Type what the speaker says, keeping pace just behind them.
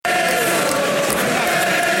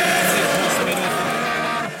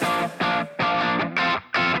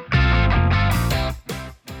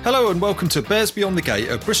Hello and welcome to Bears Beyond the Gate,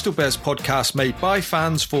 a Bristol Bears podcast made by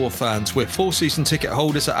fans for fans. We're 4 season ticket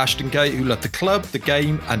holders at Ashton Gate who love the club, the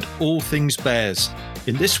game and all things Bears.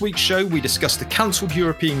 In this week's show, we discuss the cancelled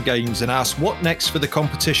European games and ask what next for the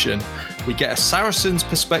competition. We get a Saracens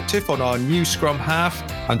perspective on our new scrum half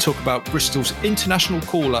and talk about Bristol's international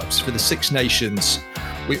call-ups for the Six Nations.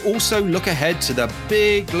 We also look ahead to the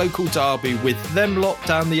big local derby with them lot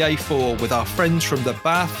down the A4 with our friends from the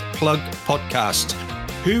Bath Plug podcast.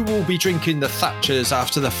 Who will be drinking the Thatchers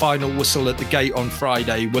after the final whistle at the gate on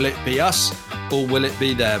Friday? Will it be us or will it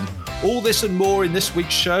be them? All this and more in this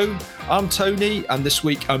week's show. I'm Tony, and this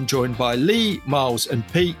week I'm joined by Lee, Miles and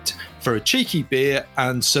Pete for a cheeky beer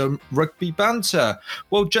and some rugby banter.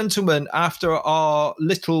 Well, gentlemen, after our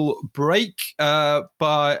little break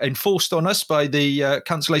enforced on us by the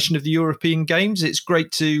cancellation of the European Games, it's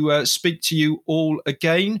great to speak to you all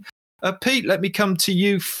again. Pete, let me come to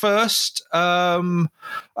you first.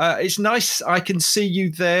 It's nice I can see you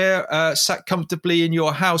there, sat comfortably in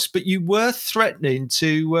your house, but you were threatening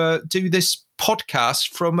to do this podcast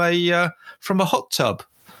from a hot tub.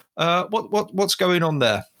 What's going on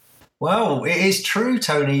there? Well, it is true,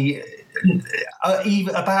 Tony.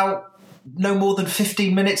 Even about no more than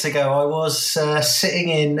 15 minutes ago, I was sitting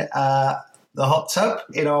in the hot tub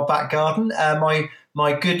in our back garden.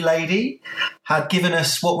 My good lady had given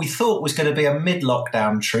us what we thought was going to be a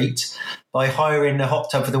mid-lockdown treat by hiring a hot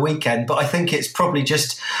tub for the weekend. But I think it's probably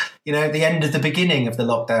just, the end of the beginning of the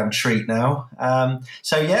lockdown treat now. And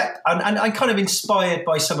I'm kind of inspired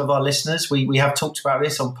by some of our listeners. We have talked about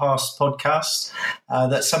this on past podcasts,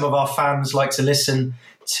 that some of our fans like to listen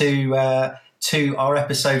to our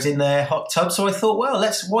episodes in their hot tub. So I thought, well,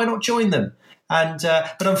 why not join them?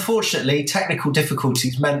 But unfortunately, technical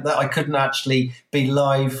difficulties meant that I couldn't actually be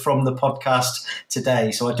live from the podcast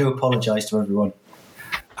today. So I do apologise to everyone.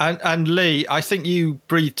 And Lee, I think you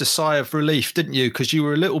breathed a sigh of relief, didn't you? Because you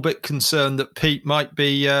were a little bit concerned that Pete might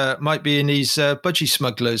be in his budgie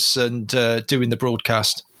smugglers and doing the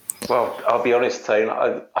broadcast. Well, I'll be honest, Tone,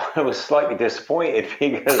 I was slightly disappointed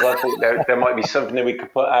because I thought there might be something that we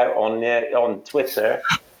could put out on Twitter.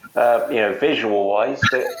 Visual-wise,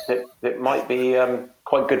 that might be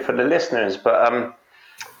quite good for the listeners. But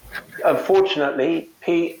unfortunately,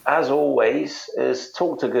 Pete, as always, has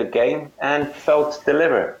talked a good game and failed to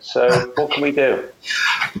deliver. So what can we do?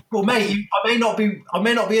 Well, mate, I may not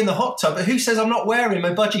be in the hot tub, but who says I'm not wearing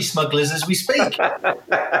my budgie smugglers as we speak?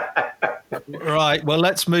 Right, well,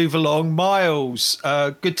 let's move along. Miles,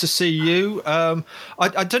 good to see you. I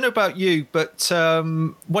don't know about you, but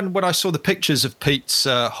when I saw the pictures of Pete's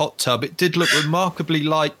hot tub, it did look remarkably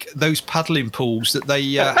like those paddling pools that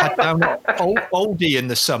they had down at Oldie in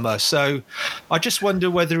the summer. So I just wonder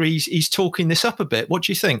whether he's talking this up a bit. What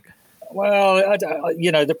do you think? Well,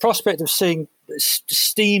 the prospect of seeing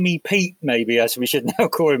Steamy Pete, maybe, as we should now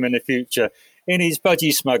call him in the future, in his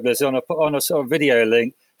budgie smugglers on a sort of video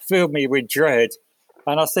link, filled me with dread.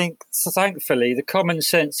 And I think, thankfully, the common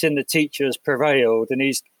sense in the teacher has prevailed, and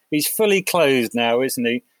he's fully clothed now, isn't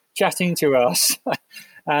he? Chatting to us.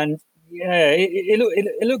 And yeah,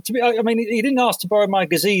 it looked to me, I mean, he didn't ask to borrow my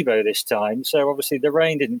gazebo this time, so obviously the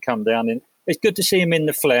rain didn't come down. And it's good to see him in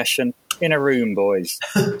the flesh and in a room, boys.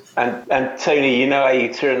 and Tony, you know how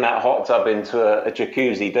you turn that hot tub into a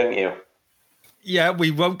jacuzzi, don't you? Yeah, we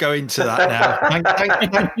won't go into that now.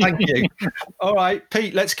 Thank you. All right,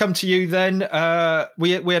 Pete, let's come to you then.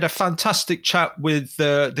 We had a fantastic chat with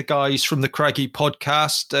the guys from the Craggy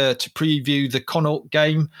podcast to preview the Connaught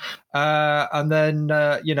game. And then,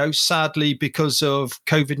 sadly, because of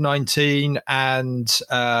COVID-19 and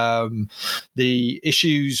the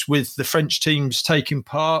issues with the French teams taking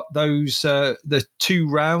part, the 2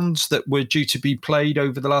 rounds that were due to be played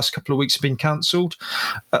over the last couple of weeks have been cancelled.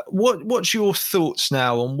 What's your thoughts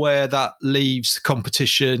now on where that leaves the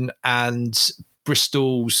competition and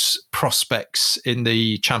Bristol's prospects in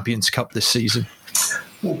the Champions Cup this season?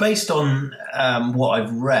 Well, based on what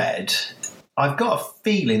I've read, I've got a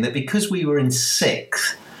feeling that because we were in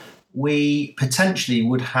 6th, we potentially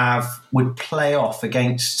would play off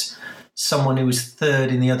against someone who was 3rd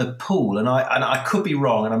in the other pool. And I could be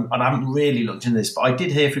wrong, and I haven't really looked into this, but I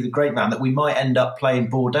did hear through the grapevine that we might end up playing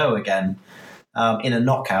Bordeaux again in a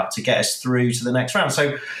knockout to get us through to the next round.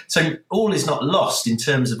 So all is not lost in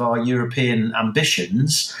terms of our European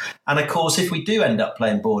ambitions. And of course, if we do end up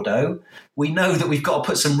playing Bordeaux, we know that we've got to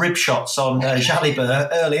put some rib shots on Jalibert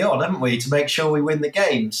early on, haven't we, to make sure we win the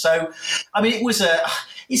game. So, I mean, it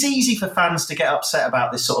it's easy for fans to get upset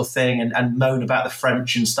about this sort of thing and moan about the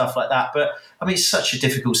French and stuff like that. But I mean, it's such a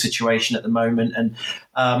difficult situation at the moment, and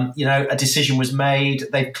a decision was made.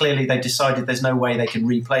 They decided there's no way they can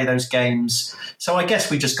replay those games. So I guess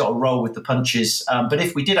we just got to roll with the punches. But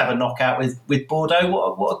if we did have a knockout with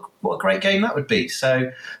Bordeaux, what a great game that would be.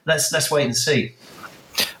 So let's wait and see.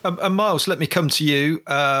 And Miles, let me come to you.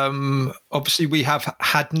 Obviously, we have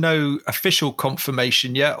had no official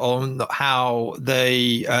confirmation yet on how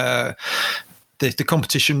the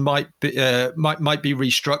competition might be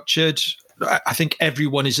restructured. I think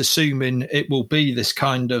everyone is assuming it will be this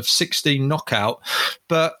kind of 16 knockout.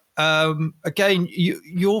 But again,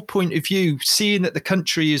 your point of view, seeing that the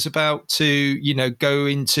country is about to, go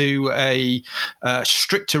into a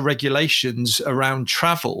stricter regulations around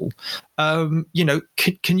travel, can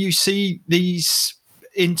you see these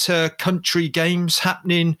inter-country games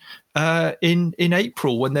happening in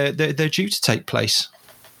April when they're due to take place?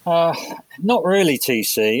 Not really,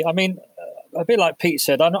 TC. I mean, a bit like Pete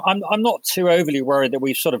said, I'm not too overly worried that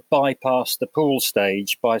we've sort of bypassed the pool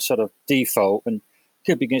stage by sort of default and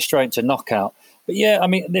could be going straight into knockout. But yeah, I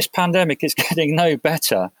mean, this pandemic is getting no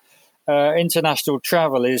better. International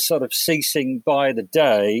travel is sort of ceasing by the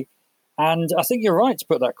day. And I think you're right to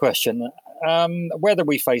put that question. Whether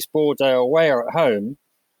we face Bordeaux away or at home,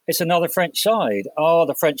 it's another French side. Are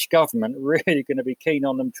the French government really going to be keen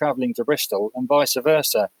on them travelling to Bristol and vice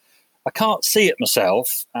versa? I can't see it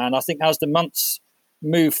myself. And I think as the months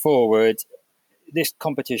move forward, this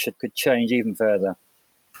competition could change even further.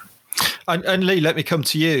 And Lee, let me come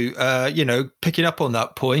to you. Picking up on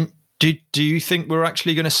that point, do you think we're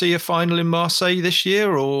actually going to see a final in Marseille this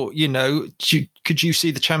year, or could you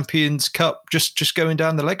see the Champions Cup just going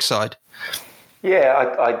down the leg side?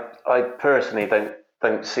 Yeah, I personally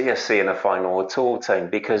don't see us seeing a final at all, Tane,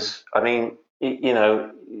 because I mean,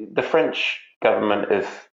 the French government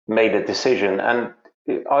have made a decision, and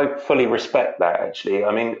I fully respect that. Actually,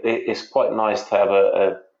 I mean, it's quite nice to have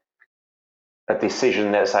a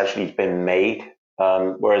decision that's actually been made,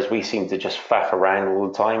 whereas we seem to just faff around all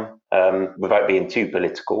the time without being too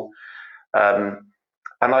political. And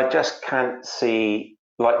I just can't see,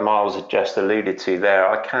 like Miles had just alluded to there,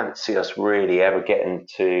 I can't see us really ever getting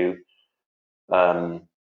to. I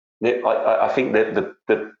think that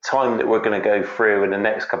the time that we're going to go through in the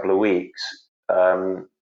next couple of weeks,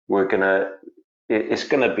 it's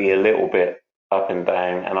going to be a little bit up and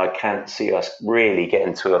down, and I can't see us really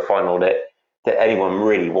getting to a final that anyone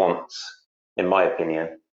really wants, in my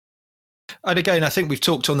opinion. And again, I think we've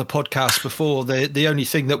talked on the podcast before, the only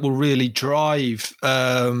thing that will really drive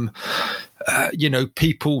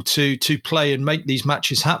people to play and make these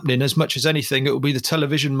matches happening, as much as anything, it will be the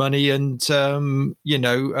television money and the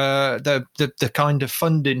kind of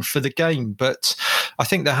funding for the game. But I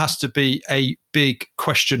think there has to be a big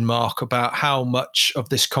question mark about how much of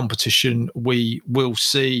this competition we will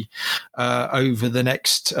see over the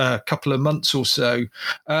next couple of months or so.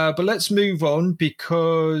 But let's move on,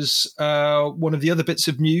 because one of the other bits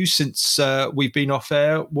of news since we've been off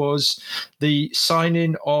air was the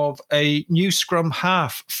signing of a new scrum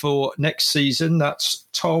half for next season. That's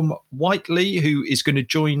Tom Whiteley, who is going to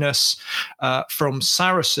join us from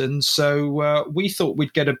Saracens. So we thought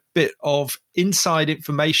we'd get a bit of inside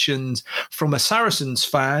information from a Saracens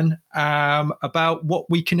fan about what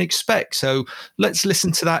we can expect. So let's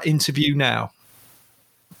listen to that interview now.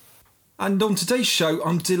 And on today's show,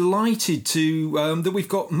 I'm delighted to that we've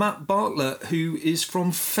got Matt Bartlett, who is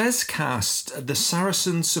from Fezcast, the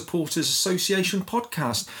Saracens Supporters Association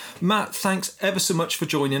podcast. Matt, thanks ever so much for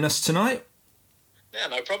joining us tonight. Yeah,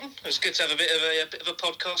 no problem. It's good to have a bit of a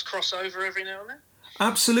podcast crossover every now and then.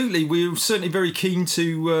 Absolutely. We're certainly very keen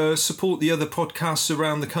to support the other podcasts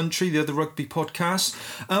around the country, the other rugby podcasts.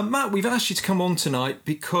 Matt, we've asked you to come on tonight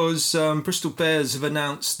because Bristol Bears have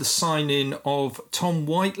announced the signing of Tom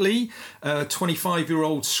Whiteley, a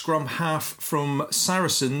 25-year-old scrum half from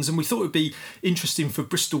Saracens, and we thought it would be interesting for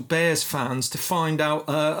Bristol Bears fans to find out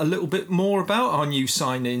a little bit more about our new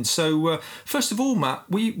signing. So, first of all, Matt,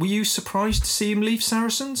 were you surprised to see him leave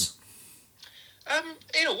Saracens?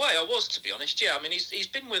 In a way, I was, to be honest. Yeah, I mean, he's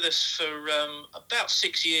been with us for about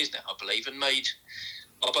 6 years now, I believe, and made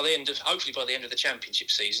hopefully by the end of the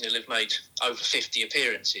championship season, he'll have made over 50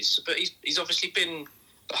 appearances. But he's obviously been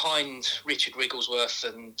behind Richard Wigglesworth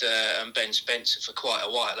and Ben Spencer for quite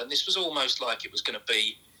a while, and this was almost like it was going to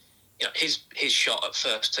be, his shot at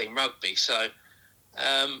first team rugby. So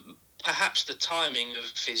perhaps the timing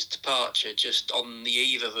of his departure, just on the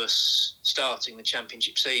eve of us starting the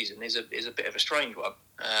championship season, is a bit of a strange one.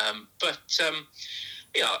 But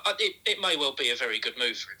it may well be a very good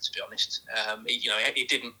move for him, to be honest. He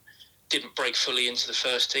didn't didn't break fully into the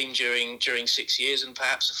first team during 6 years, and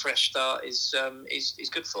perhaps a fresh start is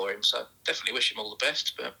good for him. So definitely wish him all the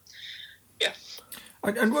best. But yeah.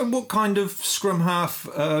 And what kind of scrum half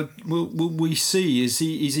will we see? Is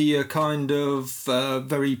he a kind of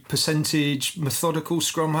very percentage methodical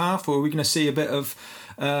scrum half, or are we going to see a bit of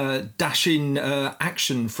dashing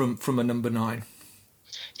action from a number 9?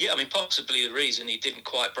 Yeah, I mean, possibly the reason he didn't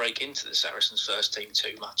quite break into the Saracens first team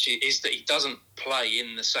too much is that he doesn't play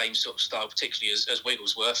in the same sort of style, particularly as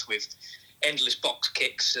Wigglesworth, with endless box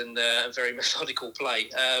kicks and very methodical play.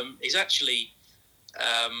 He's actually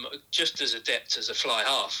just as adept as a fly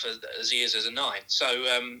half as he is as a 9. So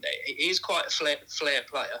he is quite a flair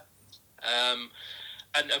player.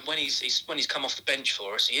 And when he's come off the bench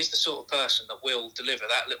for us, he is the sort of person that will deliver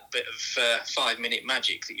that little bit of 5-minute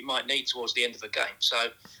magic that you might need towards the end of a game. So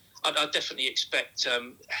I definitely expect.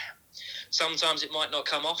 Sometimes it might not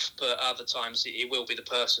come off, but other times he will be the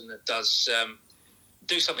person that does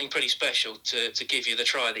do something pretty special to give you the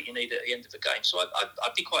try that you need at the end of the game. So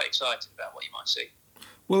I'd be quite excited about what you might see.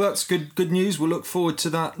 Well, that's good news. We'll look forward to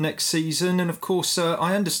that next season. And of course,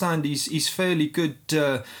 I understand he's fairly good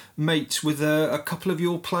mate with a couple of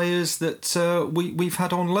your players that we've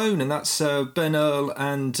had on loan, and that's Ben Earl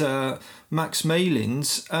and Max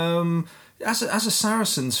Malins. As a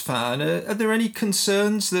Saracens fan, are there any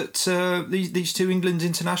concerns that these two England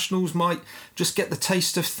internationals might just get the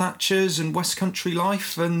taste of Thatcher's and West Country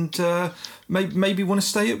life and maybe want to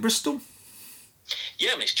stay at Bristol? Yeah,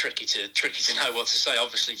 I mean, it's tricky to know what to say.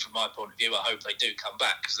 Obviously, from my point of view, I hope they do come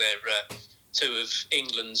back because they're two of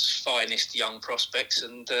England's finest young prospects,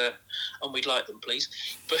 and we'd like them, please.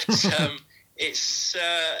 But it's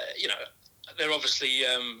they're obviously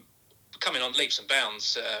coming on leaps and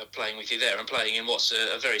bounds playing with you there and playing in what's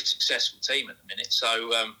a very successful team at the minute.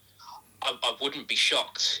 So I wouldn't be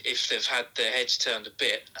shocked if they've had their heads turned a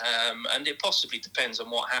bit, and it possibly depends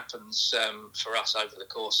on what happens for us over the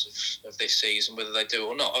course of this season, whether they do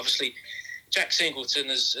or not. Obviously, Jack Singleton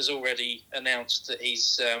has already announced that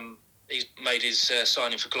he's made his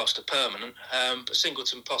signing for Gloucester permanent, but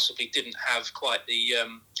Singleton possibly didn't have quite the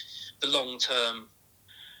long-term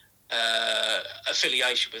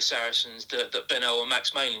affiliation with Saracens that Ben Earl and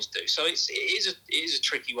Max Malins do. So it is a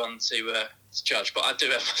tricky one to judge, but I do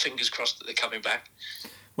have my fingers crossed that they're coming back.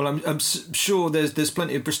 Well, I'm sure there's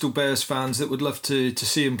plenty of Bristol Bears fans that would love to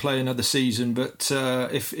see him play another season, but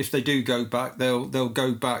if they do go back, they'll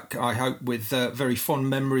go back, I hope, with very fond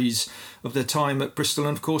memories of their time at Bristol,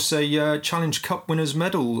 and of course a Challenge Cup winners'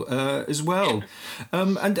 medal as well.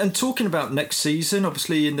 And talking about next season,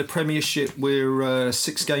 obviously in the Premiership we're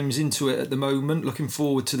 6 games into it at the moment, looking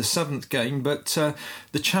forward to the 7th game, but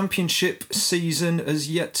the Championship season has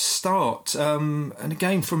yet to start. And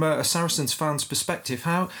again, from a Saracens fan's perspective,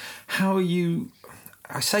 how are you,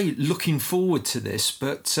 I say looking forward to this,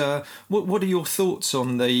 but what are your thoughts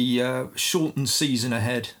on the shortened season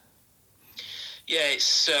ahead? Yeah,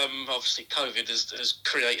 it's obviously COVID has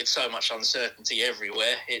created so much uncertainty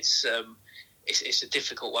everywhere. It's a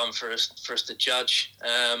difficult one for us to judge.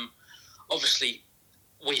 Obviously,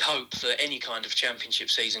 we hope that any kind of championship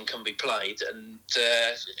season can be played, and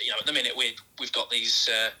at the minute we've got these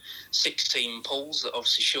 6-team pools that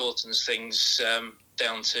obviously shortens things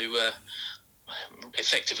down to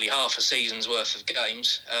effectively half a season's worth of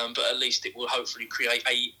games. But at least it will hopefully create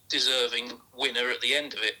a deserving winner at the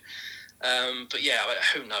end of it. But yeah,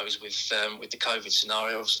 who knows with the COVID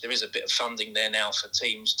scenario? Obviously, there is a bit of funding there now for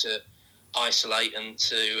teams to isolate and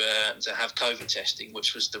to have COVID testing,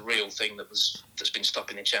 which was the real thing that's been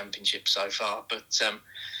stopping the championship so far. But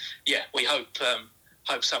yeah, we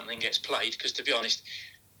hope something gets played, because to be honest,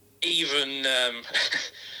 even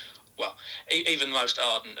even the most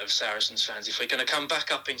ardent of Saracens fans, if we're going to come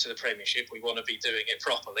back up into the Premiership, we want to be doing it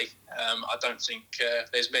properly. I don't think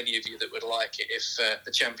there's many of you that would like it if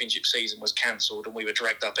the Championship season was cancelled and we were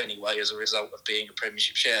dragged up anyway as a result of being a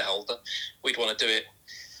Premiership shareholder. We'd want to do it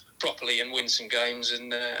properly and win some games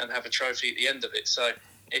and have a trophy at the end of it. So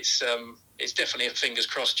it's definitely a fingers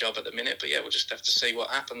crossed job at the minute, but yeah, we'll just have to see what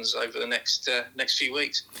happens over the next few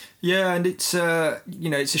weeks. Yeah, and it's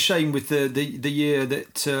it's a shame with the year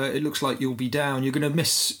that it looks like you'll be down. You're going to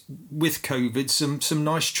miss, with COVID, some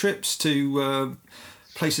nice trips to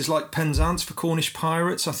places like Penzance for Cornish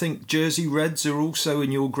Pirates. I think Jersey Reds are also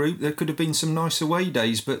in your group. There could have been some nice away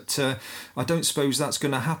days, but I don't suppose that's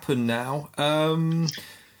going to happen now.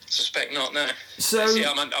 Suspect not, no. So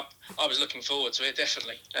yeah, I was looking forward to it,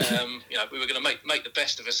 definitely. We were going to make the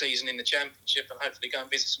best of a season in the Championship and hopefully go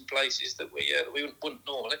and visit some places that we wouldn't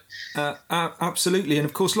normally. Absolutely, and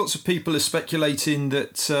of course, lots of people are speculating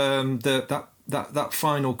that that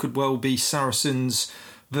final could well be Saracens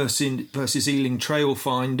versus Ealing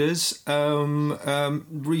Trailfinders.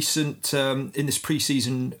 Recent in this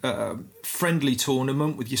pre-season friendly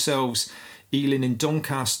tournament with yourselves, Ealing and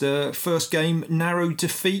Doncaster. First game, narrow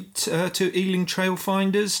defeat to Ealing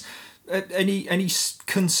Trailfinders. Any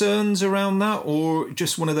concerns around that, or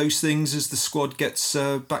just one of those things as the squad gets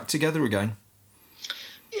back together again?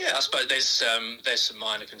 Yeah, I suppose there's some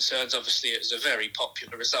minor concerns. Obviously, it was a very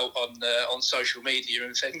popular result on social media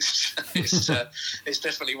and things. It's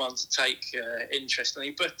definitely one to take interest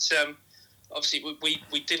in. But obviously,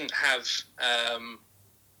 we didn't have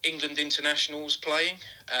England internationals playing.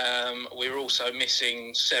 We're also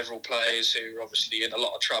missing several players who are obviously in a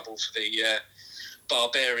lot of trouble for the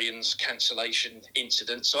Barbarians cancellation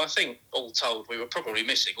incident. So I think all told, we were probably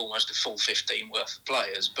missing almost a full 15 worth of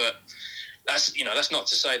players. But that's not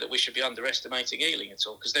to say that we should be underestimating Ealing at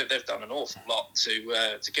all, because they've done an awful lot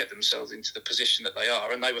to get themselves into the position that they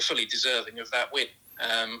are, and they were fully deserving of that win,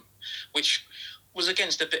 which was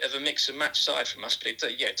against a bit of a mix and match side from us. But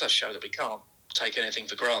it does show that we can't take anything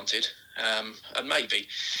for granted, and maybe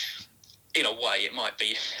in a way it might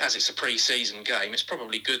be, as it's a pre-season game, it's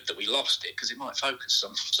probably good that we lost it, because it might focus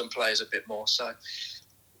some players a bit more. So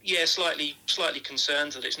yeah, slightly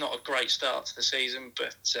concerned that it's not a great start to the season,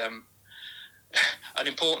 but an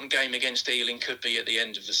important game against Ealing could be at the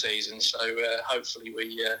end of the season. So hopefully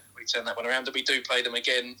we turn that one around, and we do play them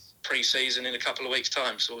again pre-season in a couple of weeks'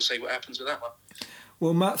 time. So we'll see what happens with that one.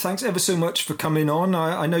 Well, Matt, thanks ever so much for coming on.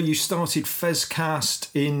 I know you started Fezcast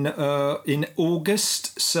in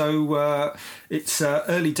August, so it's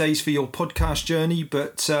early days for your podcast journey.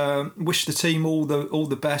 But wish the team all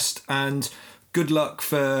the best, and good luck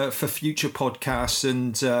for future podcasts.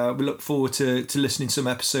 And we look forward to listening to some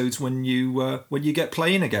episodes when you get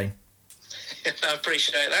playing again. I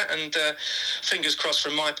appreciate that, and fingers crossed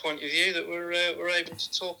from my point of view that we're able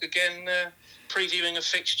to talk again. Previewing a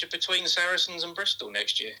fixture between Saracens and Bristol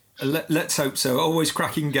next year. Let's hope so. Always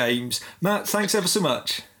cracking games. Matt, thanks ever so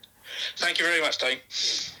much. Thank you very much, Tony.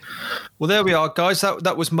 Well, there we are, guys.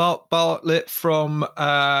 That was Matt Bartlett from the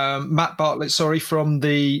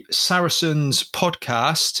Saracens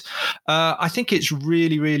podcast. I think it's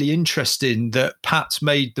really, really interesting that Pat's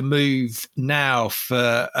made the move now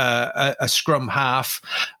for a scrum half.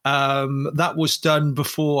 That was done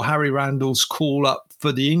before Harry Randall's call up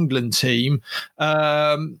for the England team.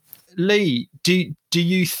 Lee, do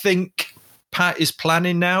you think Pat is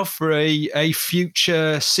planning now for a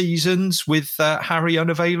future seasons with Harry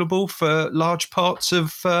unavailable for large parts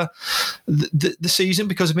of the season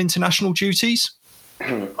because of international duties? I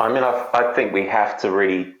mean, I think we have to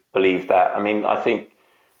really believe that. I mean, I think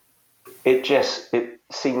it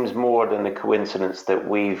seems more than a coincidence that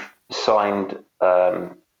we've signed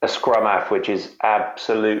a scrum half which is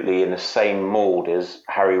absolutely in the same mould as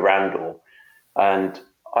Harry Randall, and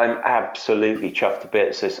I'm absolutely chuffed to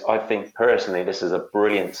bits. I think personally this is a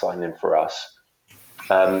brilliant signing for us.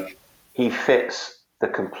 He fits the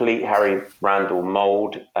complete Harry Randall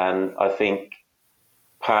mould, and I think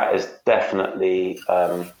Pat has definitely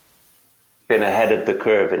been ahead of the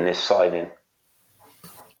curve in this signing.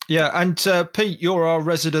 Yeah, and Pete, you're our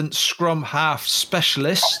resident scrum half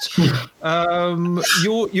specialist. Your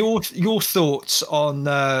thoughts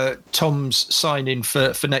on Tom's signing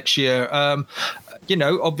for next year?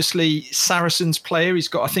 Obviously Saracens player. He's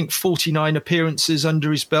got, I think, 49 appearances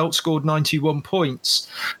under his belt, scored 91 points.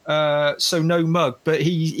 So no mug, but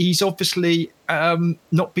he's obviously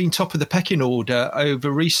not been top of the pecking order over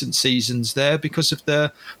recent seasons there because of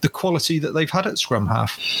the quality that they've had at scrum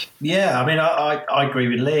half. Yeah, I mean, I agree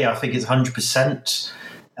with Lee. I think it's 100%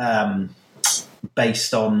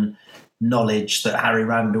 based on knowledge that Harry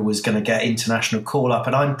Randall was going to get international call-up,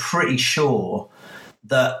 and I'm pretty sure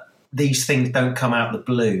that these things don't come out of the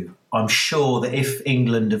blue. I'm sure that if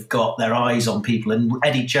England have got their eyes on people, and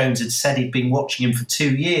Eddie Jones had said he'd been watching him for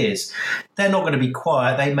 2 years, they're not going to be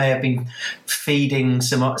quiet. They may have been feeding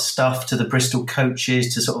some stuff to the Bristol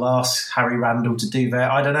coaches to sort of ask Harry Randall to do that.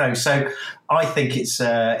 I don't know. So I think it's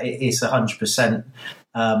 100%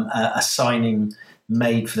 a signing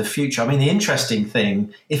made for the future. I mean, the interesting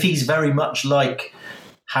thing, if he's very much like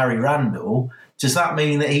Harry Randall, does that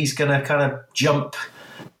mean that he's going to kind of jump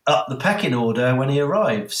up the pecking order when he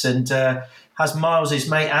arrives? And has Miles's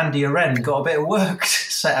mate Andy Oren got a bit of work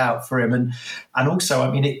set out for him? And also, I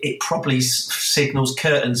mean, it probably signals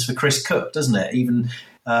curtains for Chris Cook, doesn't it? Even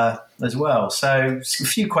as well. So a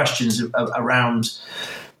few questions around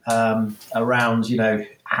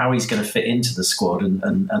how he's going to fit into the squad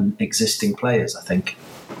and existing players, I think.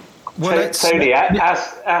 Well, Tony,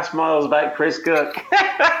 ask Miles about Chris Cook.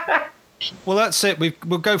 Well, that's it.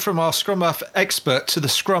 We'll go from our scrum half expert to the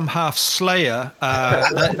scrum half slayer.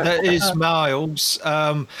 That is Miles.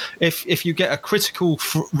 If you get a critical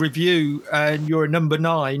review and you're a number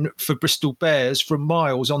 9 for Bristol Bears from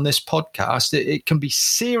Miles on this podcast, it can be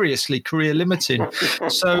seriously career limiting.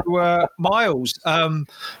 So, Miles,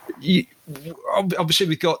 obviously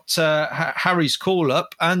we've got Harry's call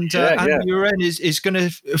up, and Andy Uren is going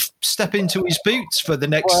to step into his boots for the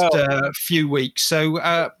next few weeks. So,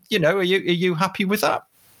 are you happy with that?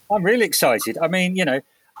 I'm really excited. I mean,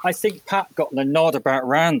 I think Pat got the nod about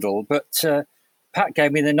Randall, but Pat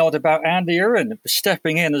gave me the nod about Andy Uren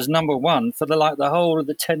stepping in as number 1 for the whole of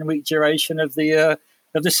the 10-week duration of the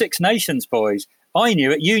Six Nations boys. I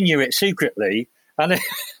knew it, you knew it secretly. And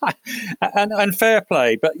fair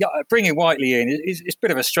play, but bringing Whiteley in is a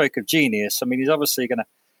bit of a stroke of genius. I mean, he's obviously going to,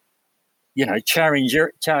 challenge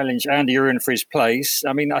Andy Uren for his place.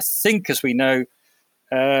 I mean, I think, as we know,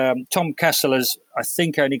 Tom Castle has, I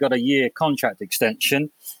think, only got a year contract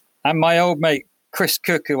extension, and my old mate Chris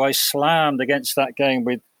Cook, who I slammed against that game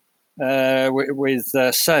with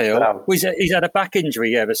Sale, he's had a back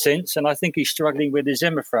injury ever since, and I think he's struggling with his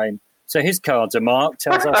Zimmer frame. So his cards are marked,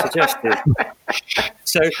 as I suggested.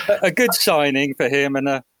 So a good signing for him, and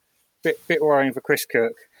a bit worrying for Chris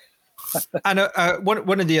Cook. And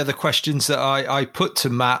one of the other questions that I put to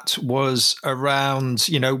Matt was around,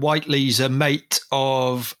 Whiteley's a mate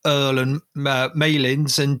of Earl and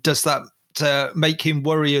Malins, and does that make him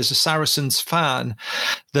worry as a Saracens fan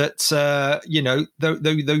that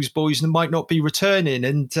those boys might not be returning?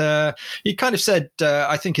 And he kind of said,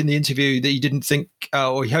 I think in the interview, that he didn't think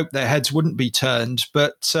or he hoped their heads wouldn't be turned.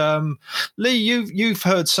 But Lee, you've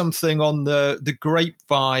heard something on the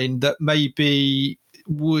grapevine that maybe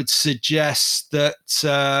would suggest that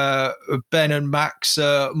Ben and Max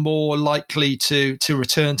are more likely to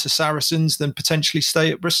return to Saracens than potentially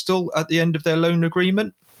stay at Bristol at the end of their loan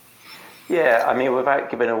agreement. Yeah, I mean, without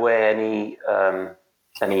giving away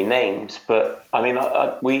any names, but I mean,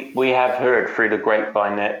 we have heard through the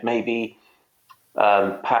grapevine that maybe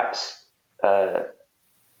Pat's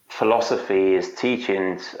philosophy is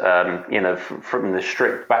teachings, from the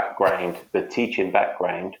strict background, the teaching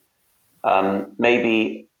background,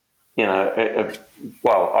 maybe,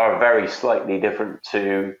 are very slightly different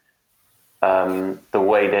to the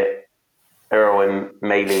way that Earl and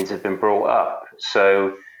Malins have been brought up.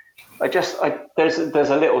 So there's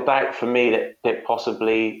a little doubt for me that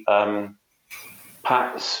possibly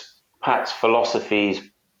Pat's philosophies,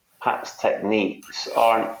 Pat's techniques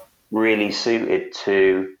aren't really suited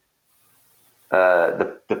to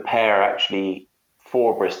the pair actually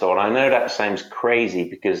for Bristol. And I know that sounds crazy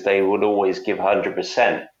because they would always give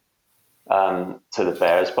 100% to the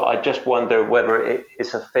Bears, but I just wonder whether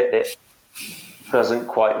it's a fit that doesn't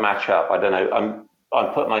quite match up. I don't know.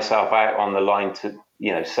 I'm putting myself out on the line to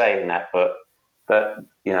saying that, but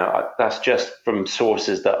that's just from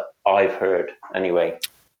sources that I've heard anyway.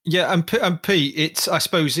 Yeah, and Pete, I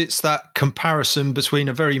suppose it's that comparison between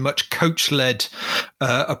a very much coach-led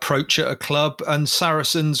approach at a club and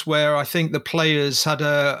Saracens, where I think the players had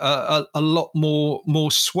a lot more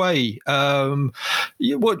sway.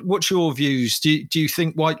 What's your views? Do you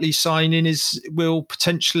think Whiteley signing will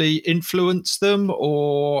potentially influence them,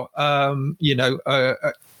 or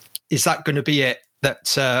is that going to be it?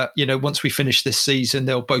 That once we finish this season,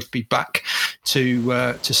 they'll both be back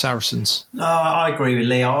to Saracens. No, I agree with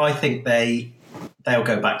Lee. I think they'll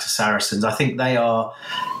go back to Saracens. I think they are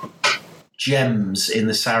gems in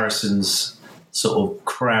the Saracens sort of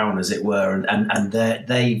crown, as it were, and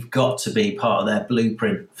they've got to be part of their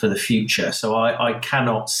blueprint for the future. So I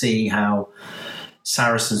cannot see how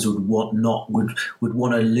Saracens would want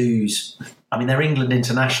to lose. I mean, they're England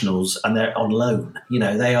internationals and they're on loan.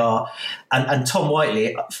 They are, and Tom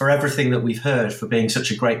Whiteley, for everything that we've heard, for being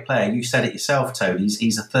such a great player, you said it yourself, Tony.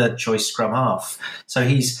 He's a third choice scrum half, so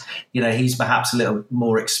he's perhaps a little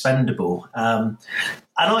more expendable. And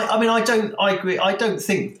I agree. I don't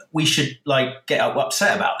think we should get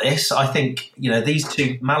upset about this. I think these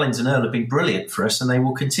two, Malins and Earl, have been brilliant for us, and they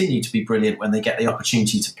will continue to be brilliant when they get the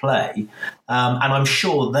opportunity to play. And I'm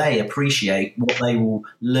sure they appreciate what they will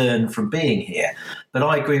learn from being here. But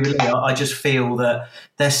I agree with Lee. I just feel that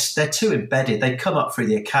they're too embedded. They come up through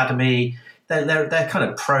the academy. They're kind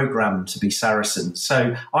of programmed to be Saracens.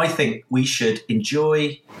 So I think we should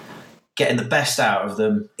enjoy getting the best out of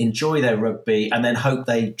them, enjoy their rugby, and then hope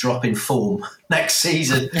they drop in form next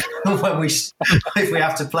season if we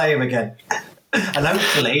have to play them again. And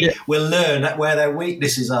hopefully we'll learn where their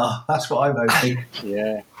weaknesses are. That's what I'm hoping.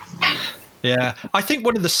 Yeah. Yeah, I think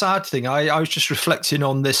one of the sad thing, I was just reflecting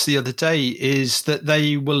on this the other day, is that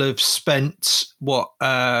they will have spent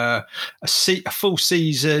a full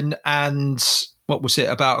season and what was it,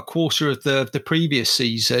 about a quarter of the previous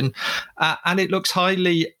season, and it looks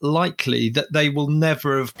highly likely that they will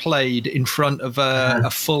never have played in front of a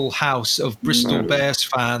full house of Bristol Bears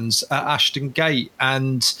fans at Ashton Gate.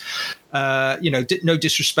 And no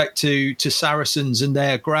disrespect to Saracens and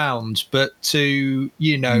their ground, but to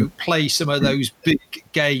play some of those big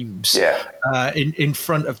games in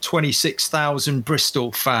front of 26,000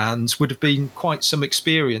 Bristol fans would have been quite some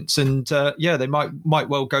experience. And they might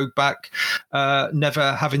well go back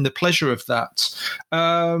never having the pleasure of that.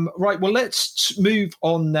 Right, well, let's move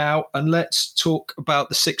on now and let's talk about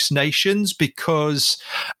the Six Nations, because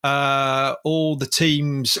all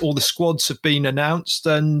the squads have been announced.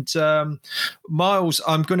 And Miles,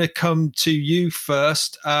 I'm going to come to you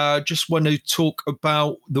first. Just want to talk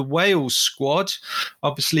about the Wales squad.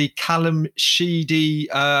 Obviously, Callum Sheedy,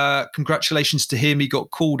 congratulations to him. He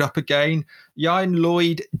got called up again. Ieuan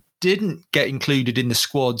Lloyd didn't get included in the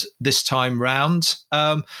squad this time round.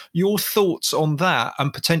 Your thoughts on that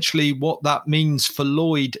and potentially what that means for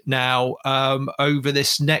Lloyd now over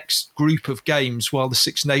this next group of games while the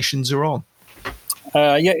Six Nations are on?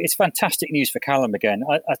 It's fantastic news for Callum again.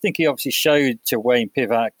 I think he obviously showed to Wayne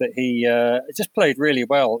Pivac that he just played really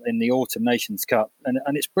well in the Autumn Nations Cup, and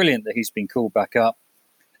it's brilliant that he's been called back up.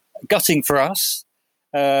 Gutting for us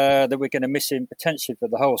that we're going to miss him potentially for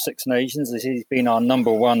the whole Six Nations, as he's been our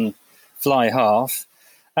number one fly half.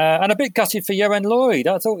 And a bit gutted for Ieuan Lloyd.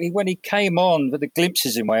 I thought when he came on with the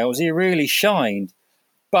glimpses in Wales, he really shined.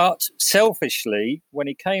 But selfishly, when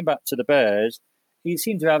he came back to the Bears, he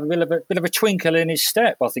seemed to have a bit of a twinkle in his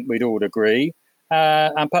step, I think we'd all agree.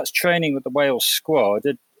 And perhaps training with the Wales squad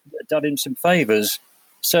had done him some favours.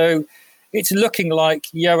 So it's looking like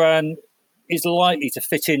Ieuan is likely to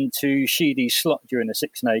fit into Sheedy's slot during the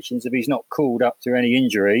Six Nations if he's not called up through any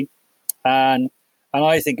injury. And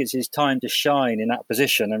I think it's his time to shine in that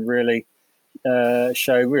position and really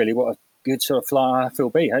show really what a good sort of fly half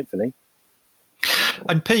he'll be, hopefully.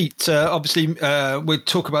 And Pete, obviously, we'll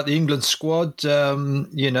talk about the England squad.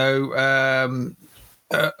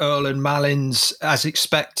 Earl and Malins, as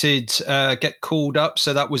expected, get called up.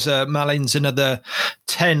 So that was Malins another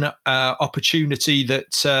 10 opportunity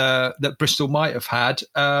that Bristol might have had.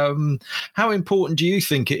 How important do you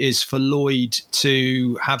think it is for Lloyd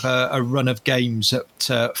to have a run of games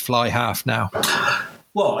at fly half now?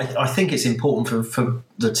 Well, I think it's important for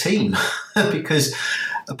the team because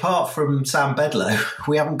apart from Sam Bedlow,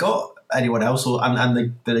 we haven't got anyone else,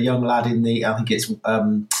 and the young lad in I think it's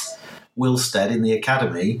Wilstead in the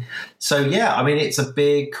academy. So, yeah, I mean, it's a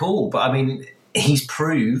big call. But, I mean, he's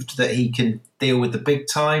proved that he can deal with the big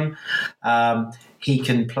time. He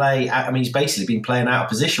can play. I mean, he's basically been playing out of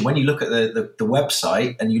position. When you look at the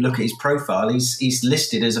website and you look at his profile, he's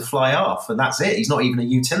listed as a fly half, and that's it. He's not even a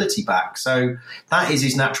utility back. So that is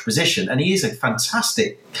his natural position, and he is a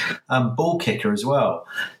fantastic ball kicker as well.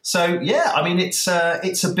 So yeah, I mean, it's a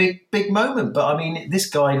big moment. But I mean, this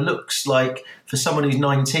guy looks like, for someone who's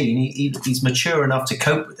 19, he's mature enough to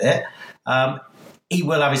cope with it. He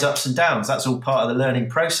will have his ups and downs. That's all part of the learning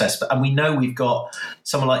process. And we know we've got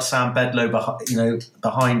someone like Sam Bedlow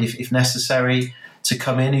behind if necessary to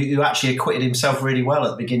come in, who actually acquitted himself really well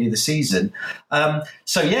at the beginning of the season.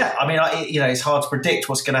 So yeah, I mean, it's hard to predict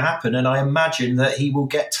what's going to happen, and I imagine that he will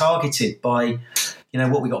get targeted by,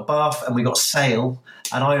 what we got Bath and we got Sale,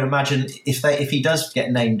 and I imagine if he does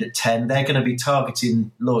get named at 10, they're going to be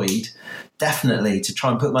targeting Lloyd definitely to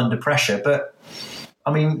try and put him under pressure, but.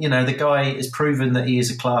 I mean, the guy has proven that he is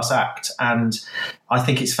a class act, and I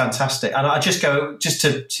think it's fantastic. And I just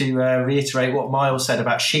to reiterate what Miles said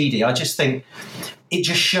about Sheedy. I just think it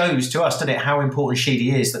just shows to us, doesn't it, how important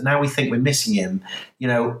Sheedy is, that now we think we're missing him.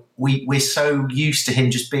 We're so used to him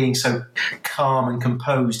just being so calm and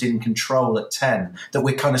composed in control at 10 that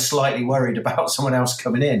we're kind of slightly worried about someone else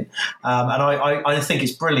coming in. And I think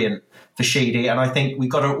it's brilliant for Sheedy, and I think we've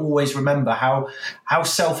got to always remember how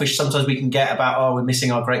selfish sometimes we can get about, we're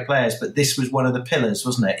missing our great players, but this was one of the pillars,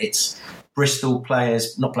 wasn't it? It's Bristol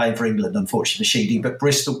players not playing for England, unfortunately for Sheedy, but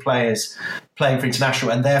Bristol players playing for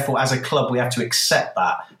international, and therefore as a club we have to accept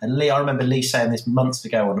that. And Lee, I remember Lee saying this months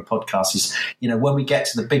ago on a podcast, is when we get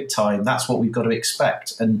to the big time, that's what we've got to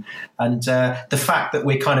expect. And the fact that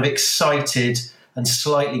we're kind of excited and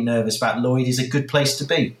slightly nervous about Lloyd is a good place to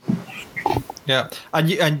be. Yeah,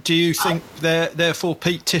 and do you think therefore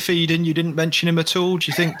Pete Tiff Eden, you didn't mention him at all? Do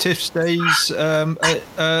you think Tiff's days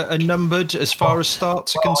are numbered as far as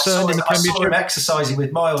starts are concerned in the Premiership? I saw him exercising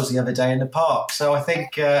with Miles the other day in the park, so I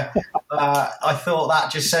think I thought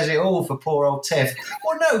that just says it all for poor old Tiff.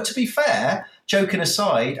 Well, no, to be fair, joking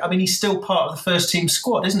aside, I mean, he's still part of the first team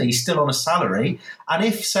squad, isn't he? He's still on a salary, and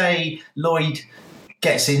if, say, Lloyd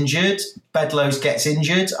gets injured, Bedloes gets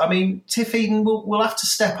injured, I mean, Tiff Eden will have to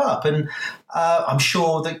step up, and I'm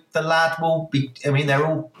sure that the lad will be. I mean, they're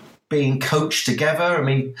all being coached together. I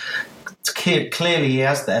mean, clearly he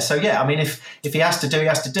has there. So yeah, I mean, if he has to do, he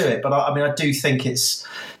has to do it. But I mean, I do think it's,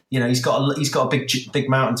 you know, he's got a big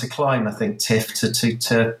mountain to climb. I think Tiff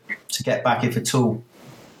to get back, if at all.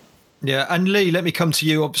 Yeah, and Lee, let me come to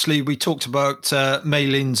you. Obviously, we talked about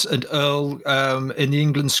Malins and Earl in the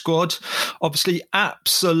England squad. Obviously,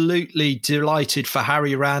 absolutely delighted for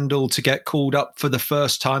Harry Randall to get called up for the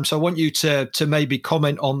first time. So I want you to maybe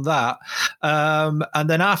comment on that. And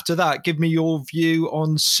then after that, give me your view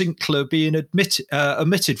on Sinclair being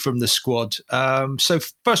omitted from the squad. So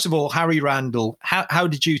first of all, Harry Randall, how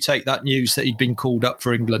did you take that news that he'd been called up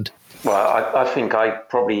for England? Well, I think I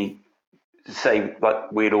probably say,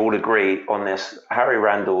 like, we'd all agree on this. Harry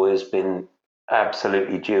Randall has been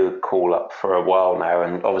absolutely due a call up for a while now,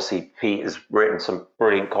 and obviously Pete has written some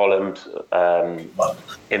brilliant columns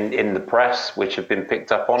in the press, which have been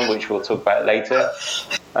picked up on, which we'll talk about later.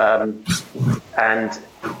 And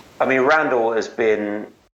I mean, Randall has been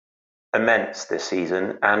immense this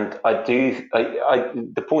season, and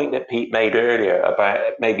the point that Pete made earlier about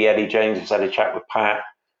maybe Eddie James has had a chat with Pat.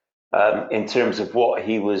 In terms of what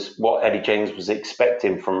Eddie James was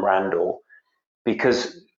expecting from Randall,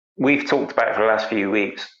 because we've talked about it for the last few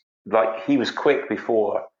weeks, like, he was quick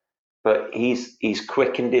before, but he's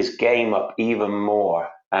quickened his game up even more,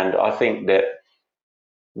 and I think that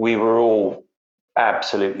we were all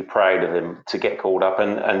absolutely proud of him to get called up,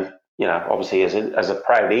 and you know, obviously as a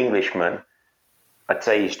proud Englishman, I'd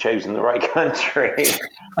say he's chosen the right country.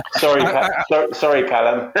 Sorry,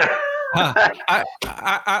 Callum.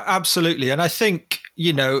 Absolutely. And I think,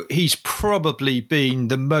 you know, he's probably been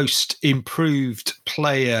the most improved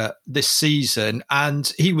player this season,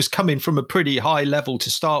 and he was coming from a pretty high level to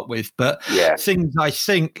start with, but things, I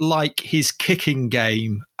think, like his kicking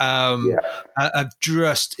game have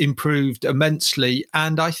just improved immensely.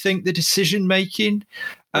 And I think the decision making,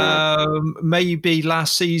 maybe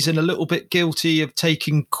last season a little bit guilty of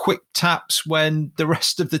taking quick taps when the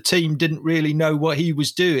rest of the team didn't really know what he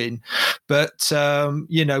was doing. But,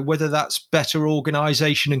 you know, whether that's better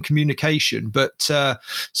organisation and communication. But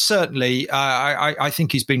certainly I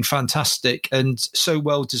think he's been fantastic and so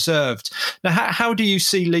well deserved. Now, how do you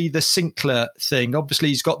see, Lee, the Sinclair thing? Obviously,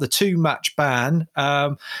 he's got the 2-match ban.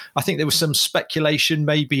 I think there was some speculation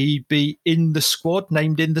maybe he'd be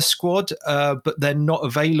named in the squad, but then not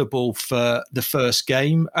available for the first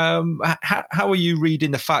game. How are you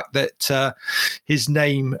reading the fact that his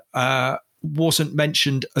name wasn't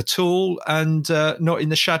mentioned at all, and not in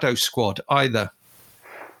the shadow squad either?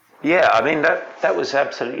 Yeah, I mean, that was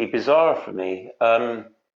absolutely bizarre for me. I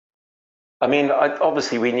mean,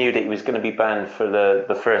 obviously we knew that he was going to be banned for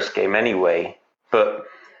the first game anyway, but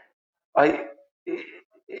that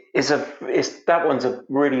one's a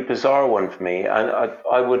really bizarre one for me, and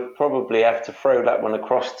I would probably have to throw that one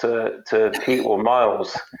across to Pete or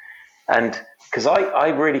Miles, and because I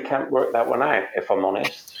really can't work that one out, if I'm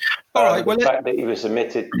honest. All right, well, the fact that he was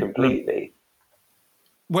omitted completely.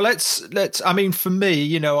 Well, let's. I mean, for me,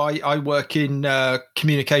 you know, I work in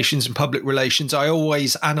communications and public relations. I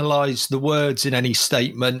always analyse the words in any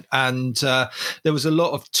statement, and there was a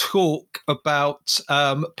lot of talk about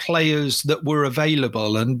players that were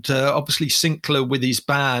available, and obviously Sinclair with his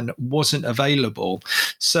ban wasn't available.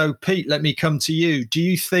 So, Pete, let me come to you. Do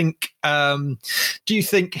you think him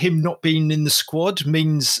not being in the squad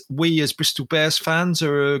means we as Bristol Bears fans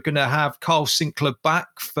are going to have Carl Sinclair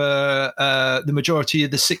back for the majority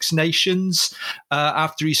of the Six Nations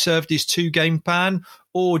after he served his 2-game ban?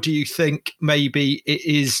 Or do you think maybe it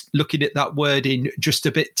is, looking at that wording, just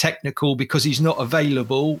a bit technical because he's not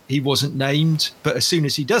available, he wasn't named, but as soon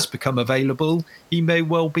as he does become available, he may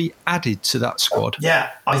well be added to that squad?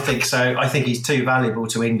 Yeah, I think so. I think he's too valuable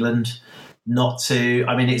to England not to.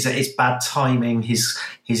 I mean, it's bad timing, his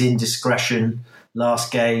indiscretion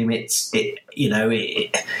last game.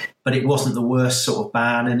 But it wasn't the worst sort of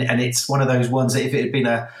ban, and it's one of those ones that if it had been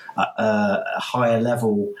a higher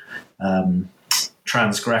level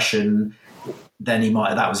transgression, then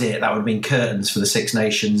that was it. That would have been curtains for the Six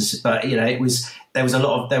Nations. But you know, it was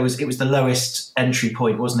the lowest entry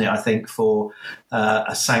point, wasn't it? I think for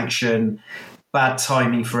a sanction. bad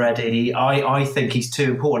timing for Eddie. I think he's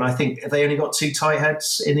too important. I think they only got 2 tight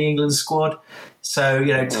heads in the England squad. So,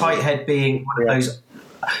 tight head being one of those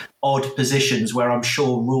odd positions where I'm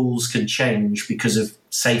sure rules can change because of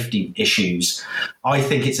safety issues. I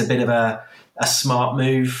think it's a bit of a smart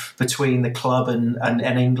move between the club and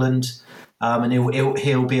England. And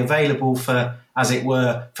he'll be available for, as it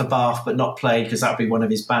were, for Bath, but not play because that'll be one of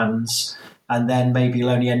his bans. And then maybe he'll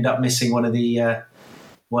only end up missing one of the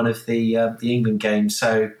England games.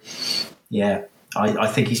 So, yeah, I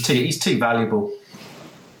think he's too valuable.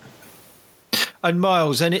 And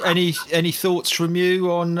Miles, any thoughts from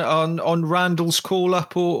you on Randall's call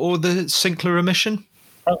up or the Sinclair omission?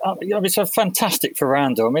 It's fantastic for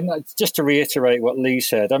Randall. I mean, just to reiterate what Lee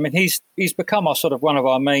said, I mean, he's become one of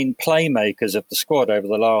our main playmakers of the squad over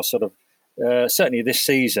the last certainly this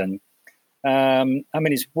season. I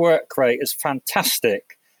mean, his work rate is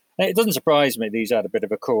fantastic. And it doesn't surprise me that he's had a bit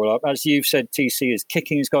of a call up. As you've said, TC, his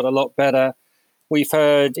kicking's got a lot better. We've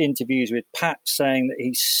heard interviews with Pat saying that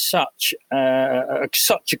he's such a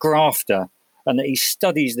grafter and that he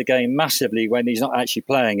studies the game massively when he's not actually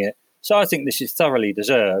playing it. So I think this is thoroughly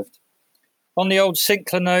deserved. On the old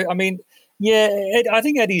Sinclair note, I mean, I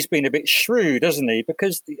think Eddie's been a bit shrewd, hasn't he?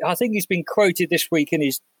 Because I think he's been quoted this week in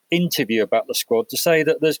his interview about the squad to say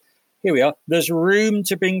that there's room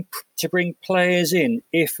to bring players in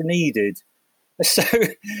if needed. So,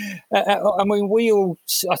 I mean,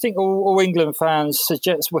 I think all England fans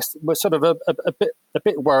suggest we're sort of a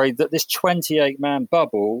bit worried that this 28-man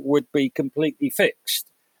bubble would be completely fixed.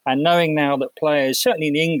 And knowing now that players, certainly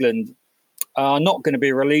in England, are not going to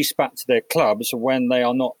be released back to their clubs when they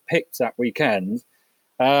are not picked that weekend.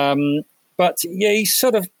 But yeah, he's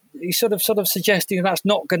sort of suggesting that's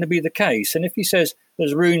not going to be the case. And if he says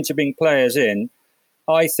there's room to bring players in,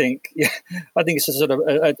 I think it's a sort of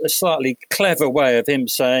a slightly clever way of him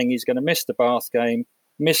saying he's going to miss the Bath game,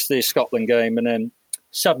 miss the Scotland game, and then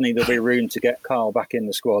suddenly there'll be room to get Carl back in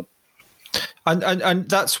the squad. And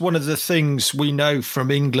that's one of the things we know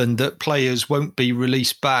from England, that players won't be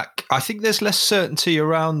released back. I think there's less certainty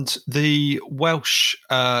around the Welsh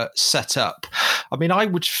setup. I mean, I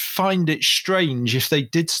would find it strange if they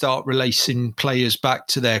did start releasing players back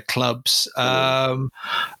to their clubs.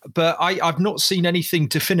 But I've not seen anything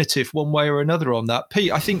definitive one way or another on that.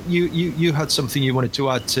 Pete, I think you had something you wanted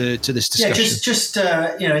to add to this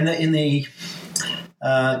discussion. Yeah, in the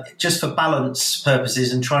just for balance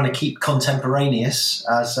purposes and trying to keep contemporaneous,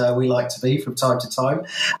 as we like to be from time to time,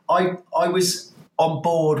 I was on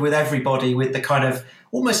board with everybody with the kind of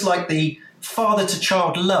almost like the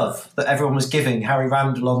father-to-child love that everyone was giving Harry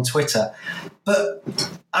Randall on Twitter. But,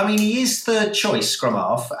 I mean, he is third choice scrum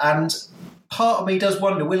half, and part of me does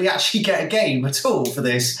wonder, will he actually get a game at all for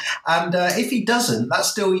this? And if he doesn't, that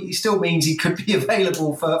still means he could be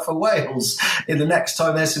available for Wales in the next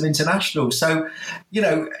time there's some internationals. So,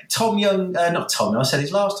 Tom Young, not Tom, I said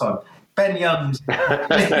his last time, Ben Young's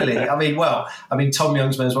clearly, Tom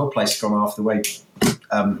Young's may as well play scrum half the way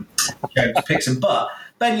Jones picks him. But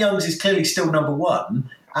Ben Young's is clearly still number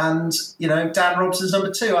one. And, Dan Robson's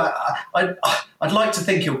number two. I'd like to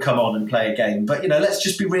think he'll come on and play a game. But, let's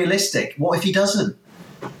just be realistic. What if he doesn't?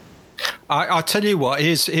 I'll tell you what,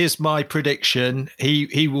 here's my prediction.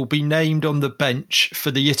 He will be named on the bench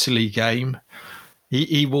for the Italy game.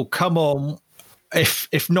 He will come on,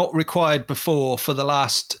 if not required before, for the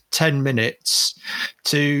last 10 minutes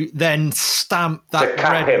to then stamp that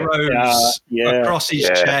red rose across his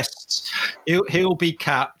chest. He'll be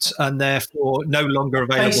capped and therefore no longer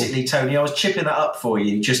available. Basically, Tony, I was chipping that up for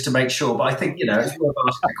you just to make sure, but I think, it's worth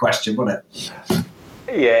asking a question, wasn't it?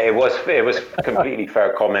 Yeah, it was completely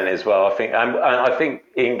fair comment as well. I think, and I think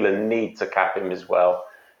England need to cap him as well.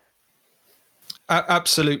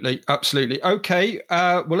 Absolutely. Okay,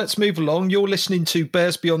 well, let's move along. You're listening to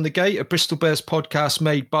Bears Beyond the Gate, a Bristol Bears podcast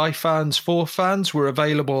made by fans for fans. We're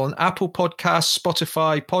available on Apple Podcasts,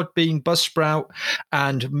 Spotify, Podbean, Buzzsprout,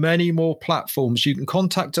 and many more platforms. You can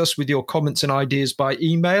contact us with your comments and ideas by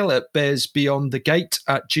email at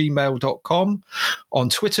bearsbeyondthegate@gmail.com. On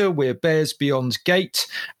Twitter, we're Bears Beyond Gate,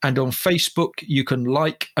 and on Facebook, you can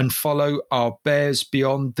like and follow our Bears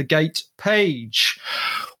Beyond the Gate page.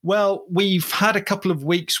 Well, we've had a couple of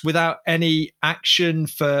weeks without any action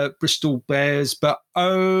for Bristol Bears, but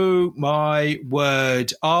oh my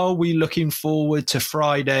word, are we looking forward to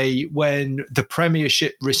Friday when the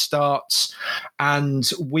Premiership restarts and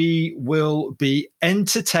we will be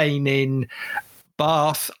entertaining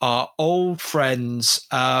Bath are old friends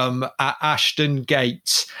at Ashton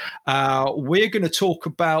Gate. We're going to talk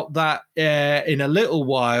about that in a little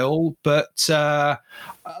while, but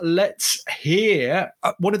let's hear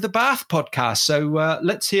one of the Bath podcasts. So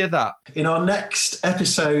let's hear that. In our next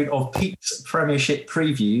episode of Pete's Premiership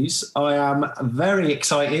Previews, I am very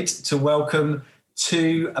excited to welcome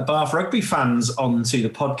two Bath Rugby fans onto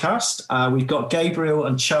the podcast. We've got Gabriel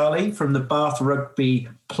and Charlie from the Bath Rugby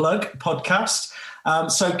Plug podcast.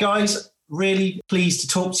 So guys, really pleased to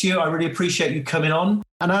talk to you. I really appreciate you coming on.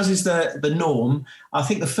 And as is the norm, I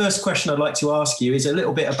think the first question I'd like to ask you is a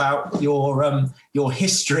little bit about your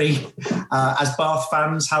history as Bath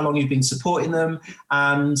fans, how long you've been supporting them,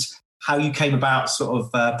 and how you came about sort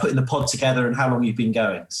of putting the pod together and how long you've been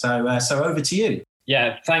going. So over to you.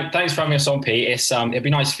 Yeah, thanks for having us on, Pete. It'd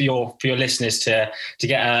be nice for your listeners to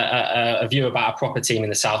get a view about a proper team in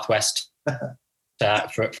the Southwest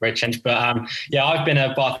for a change. But I've been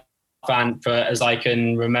a Bath fan for as I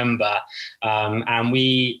can remember, and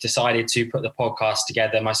we decided to put the podcast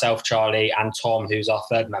together, myself, Charlie, and Tom, who's our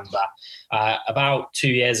third member, about 2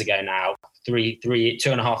 years ago now,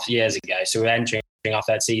 2.5 years ago. So we're entering our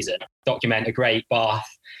third season. Document a great Bath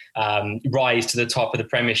rise to the top of the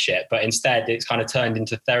Premiership, but instead it's kind of turned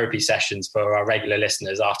into therapy sessions for our regular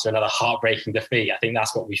listeners after another heartbreaking defeat. I think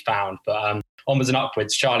that's what we found. But onwards and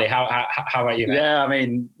upwards. Charlie, how about you, mate? Yeah, I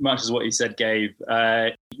mean, much as what you said, Gabe,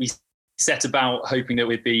 we set about hoping that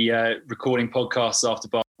we'd be recording podcasts after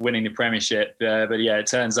Bath winning the Premiership. But yeah, it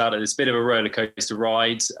turns out that it's a bit of a roller coaster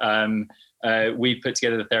ride. We put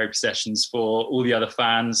together the therapy sessions for all the other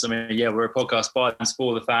fans. I mean, yeah, we're a podcast by fans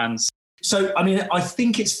for the fans. So, I mean, I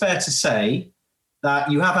think it's fair to say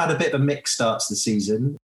that you have had a bit of a mixed start to the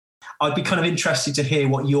season. I'd be kind of interested to hear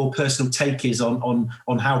what your personal take is on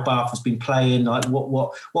how Bath has been playing. Like,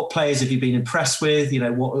 what players have you been impressed with? You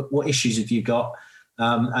know, what issues have you got?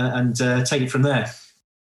 And take it from there.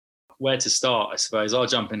 Where to start, I suppose. I'll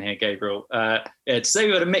jump in here, Gabriel. To say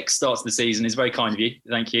we had a mixed start to the season is very kind of you.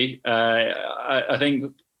 Thank you. I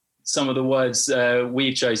think some of the words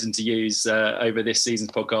we've chosen to use over this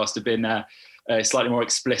season's podcast have been slightly more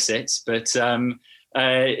explicit, but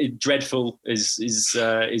dreadful is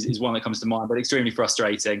one that comes to mind, but extremely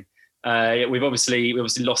frustrating. We've obviously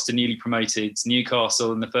lost to newly promoted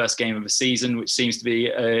Newcastle in the first game of the season, which seems to be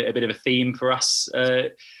a bit of a theme for us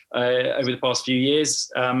over the past few years.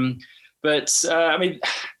 But I mean,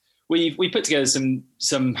 we put together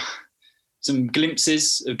some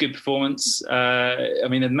glimpses of good performance. I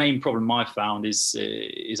mean, the main problem I've found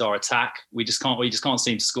is our attack. We just can't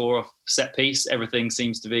seem to score off set piece. Everything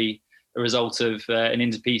seems to be a result of an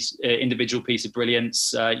individual piece of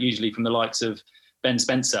brilliance, usually from the likes of Ben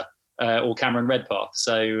Spencer or Cameron Redpath.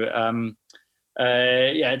 So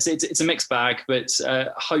it's a mixed bag, but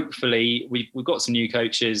hopefully we've got some new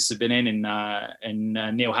coaches who've been in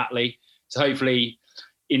Neil Hatley. So hopefully,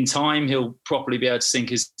 in time, he'll properly be able to sink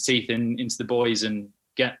his teeth into the boys and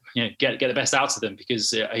get the best out of them,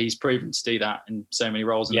 because he's proven to do that in so many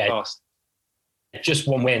roles in the past. Just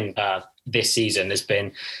one win this season has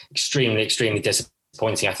been extremely, extremely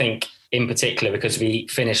disappointing. I think in particular because we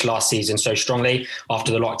finished last season so strongly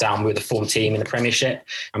after the lockdown. We were the form team in the Premiership,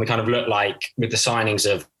 and we kind of looked like, with the signings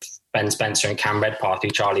of Ben Spencer and Cam Redpath, who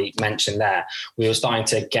Charlie mentioned there, we were starting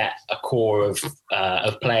to get a core of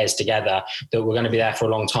players together that were going to be there for a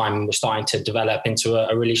long time, and we're starting to develop into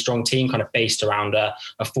a really strong team, kind of based around a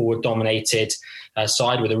forward-dominated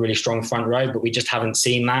side with a really strong front row. But we just haven't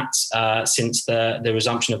seen that since the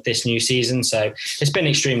resumption of this new season. So it's been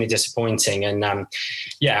extremely disappointing. And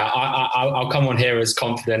I'll come on here as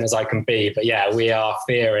confident as I can be. But yeah, we are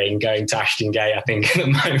fearing going to Ashton Gate, I think, at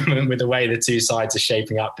the moment, with the way the two sides are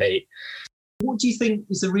shaping up, Pete. What do you think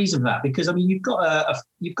is the reason for that? Because I mean, you've got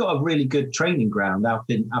a really good training ground out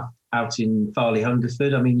in Farley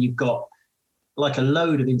Hungerford. I mean, you've got like a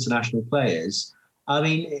load of international players. I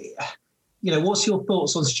mean, you know, what's your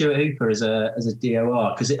thoughts on Stuart Hooper as a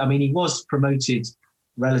DOR? Because I mean, he was promoted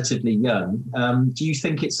relatively young. Do you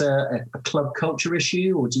think it's a club culture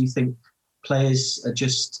issue, or do you think players are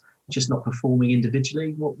just not performing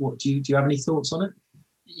individually? What do you have any thoughts on it?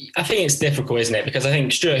 I think it's difficult, isn't it? Because I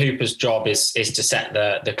think Stuart Hooper's job is to set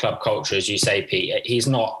the club culture, as you say, Pete. He's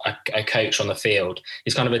not a coach on the field.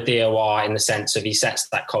 He's kind of a DOR in the sense of he sets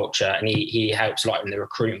that culture, and he helps a lot in the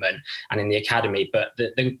recruitment and in the academy. But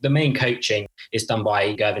the main coaching is done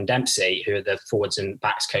by Gervin Dempsey, who are the forwards and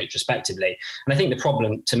backs coach respectively. And I think the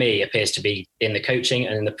problem to me appears to be in the coaching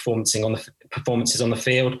and in the performances on the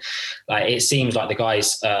field. It seems like the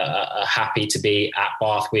guys are happy to be at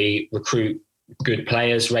Bath. We recruit good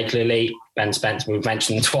players regularly. Ben Spencer, we've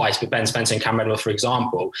mentioned them twice, but Ben Spencer and Cam Redmond, for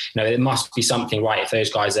example, it must be something right if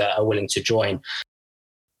those guys are willing to join.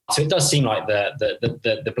 So it does seem like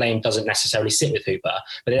the blame doesn't necessarily sit with Hooper.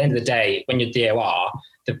 But at the end of the day, when you're DOR,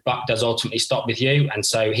 the buck does ultimately stop with you. And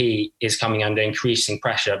so he is coming under increasing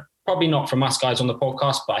pressure, probably not from us guys on the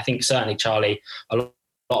podcast, but I think certainly, Charlie, a lot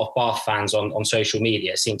of Bath fans on social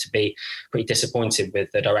media seem to be pretty disappointed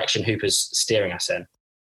with the direction Hooper's steering us in.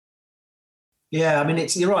 Yeah, I mean,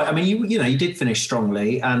 you're right. I mean, you did finish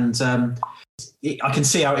strongly, and I can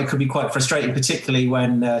see how it could be quite frustrating, particularly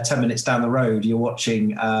when 10 minutes down the road you're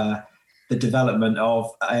watching the development of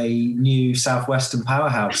a new Southwestern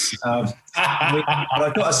powerhouse. But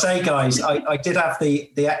I've got to say, guys, I did have the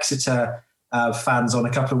Exeter fans on a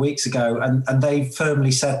couple of weeks ago, and they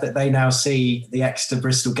firmly said that they now see the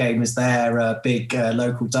Exeter-Bristol game as their big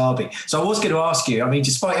local derby. So I was going to ask you, I mean,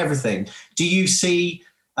 despite everything, do you see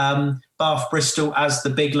Bath-Bristol as the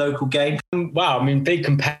big local game? Wow, I mean, big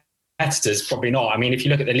competitors, probably not. I mean, if you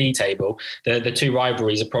look at the league table, the two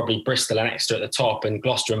rivalries are probably Bristol and Exeter at the top and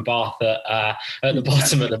Gloucester and Bath at the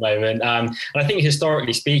bottom at the moment. And I think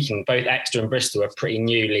historically speaking, both Exeter and Bristol are pretty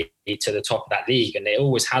newly to the top of that league, and it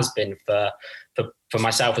always has been for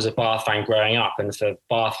myself as a Bath fan growing up, and for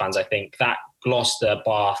Bath fans, I think that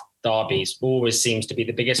Gloucester-Bath derbies always seems to be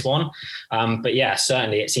the biggest one. But yeah,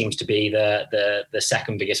 certainly it seems to be the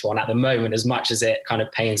second biggest one at the moment, as much as it kind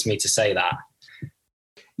of pains me to say that.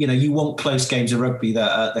 You want close games of rugby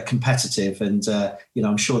that are competitive, and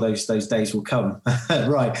I'm sure those days will come.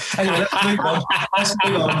 Right. Anyway, let's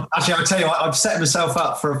move on. Actually, I'll tell you what, I've set myself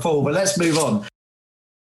up for a fall, but let's move on.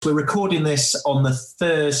 We're recording this on the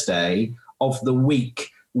Thursday of the week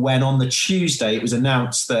when on the Tuesday it was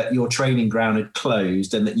announced that your training ground had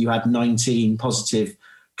closed and that you had 19 positive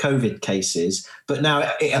COVID cases. But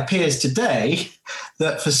now it appears today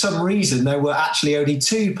that for some reason there were actually only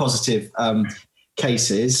 2 positive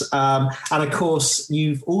cases. And of course,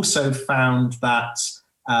 you've also found that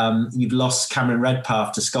you've lost Cameron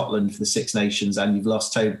Redpath to Scotland for the Six Nations, and you've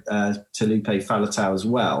lost Talupe Faletau as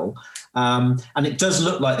well. And it does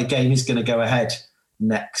look like the game is going to go ahead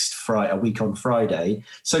next Friday, a week on Friday.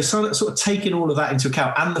 So sort of taking all of that into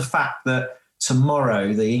account, and the fact that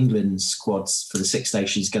tomorrow the England squads for the Six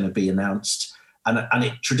Nations is going to be announced, and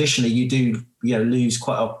it traditionally you do lose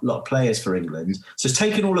quite a lot of players for England. So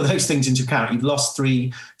taking all of those things into account, you've lost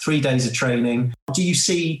three days of training. Do you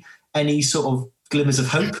see any sort of glimmers of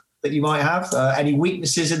hope that you might have? Any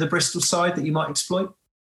weaknesses in the Bristol side that you might exploit?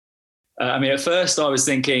 I mean, at first I was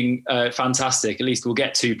thinking, fantastic, at least we'll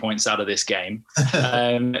get 2 points out of this game.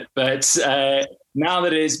 But now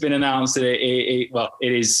that it's been announced that it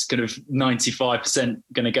is kind of 95%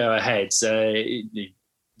 going to go ahead,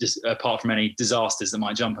 just apart from any disasters that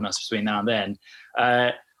might jump on us between now and then.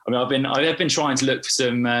 I've been trying to look for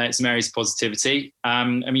some areas of positivity. I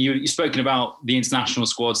mean, you've spoken about the international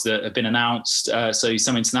squads that have been announced, so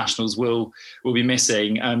some internationals will be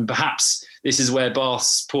missing, and perhaps this is where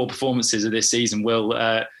Bath's poor performances of this season will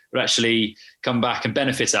actually come back and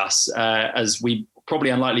benefit us, as we probably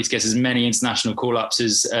unlikely to get as many international call-ups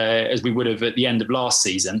as we would have at the end of last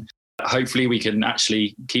season. Hopefully we can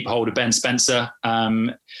actually keep hold of Ben Spencer,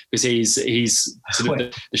 because he's sort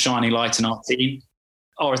of the shining light in our team.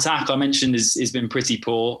 Our attack, I mentioned, has been pretty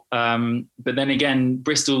poor. But then again,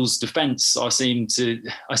 Bristol's defence, I seem to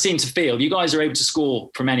feel you guys are able to score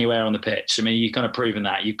from anywhere on the pitch. I mean, you've kind of proven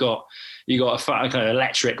that. You've got a kind of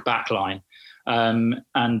electric back line, and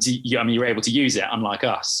you're able to use it, unlike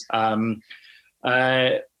us. But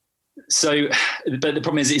the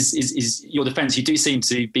problem is your defence. You do seem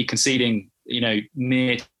to be conceding,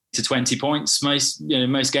 near to 20 points most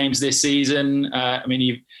games this season. I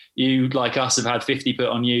mean, you like us have had 50 put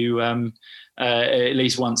on you at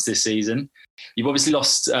least once this season. You've obviously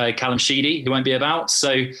lost Callum Sheedy, who won't be about.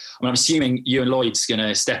 So I'm assuming Ewan Lloyd's going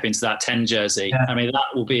to step into that 10 jersey. Yeah. I mean, that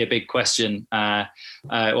will be a big question, a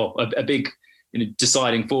big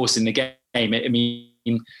deciding force in the game. I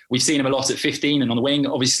mean, we've seen him a lot at 15 and on the wing.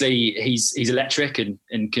 Obviously, he's electric and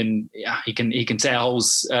he can tear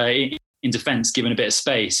holes in defence, given a bit of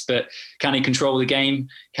space. But can he control the game?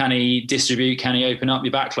 Can he distribute? Can he open up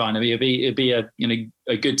your backline? It'd be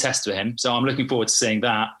a good test for him. So I'm looking forward to seeing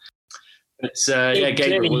that. But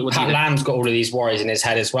Gabriel, Pat Lamb's got all of these worries in his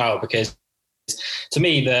head as well, because to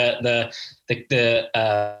me the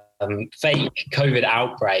fake COVID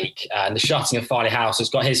outbreak and the shutting of Farley House has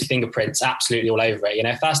got his fingerprints absolutely all over it.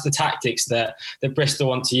 If that's the tactics that Bristol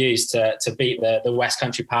want to use to beat the West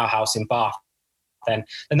Country powerhouse in Bath, then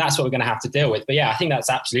that's what we're going to have to deal with. But yeah, I think that's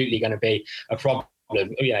absolutely going to be a problem.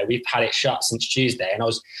 We've had it shut since Tuesday, and I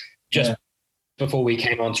was just before we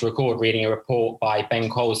came on to record, reading a report by Ben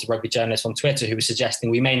Coles, the rugby journalist on Twitter, who was suggesting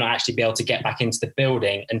we may not actually be able to get back into the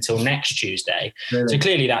building until next Tuesday. Really? So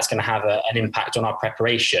clearly that's going to have an impact on our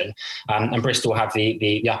preparation. And Bristol have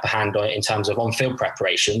the upper hand in terms of on-field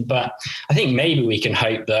preparation. But I think maybe we can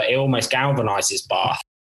hope that it almost galvanises Bath.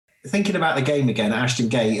 Thinking about the game again at Ashton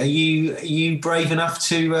Gate, are you brave enough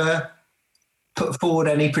to put forward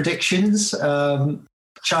any predictions?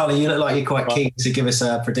 Charlie, you look like you're quite keen to give us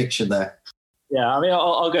a prediction there. Yeah, I mean,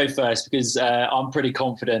 I'll go first because I'm pretty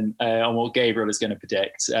confident on what Gabriel is going to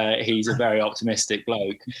predict. He's a very optimistic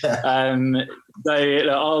bloke. So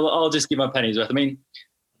I'll just give my pennies worth. I mean,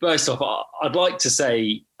 first off, I'd like to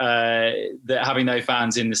say that having no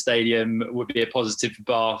fans in the stadium would be a positive for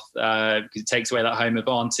Bath because it takes away that home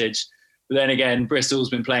advantage. But then again, Bristol's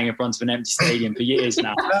been playing in front of an empty stadium for years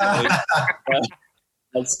now.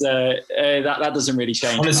 That doesn't really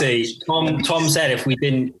change. Honestly, Tom said if we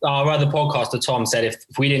didn't, our other podcaster Tom said if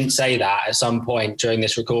we didn't say that at some point during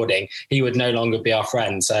this recording, he would no longer be our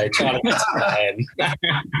friend. So Charlie, fair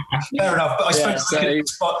enough. But I suppose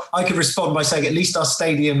I could respond by saying at least our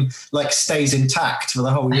stadium stays intact for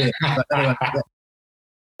the whole year. But anyway,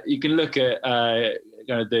 you can look at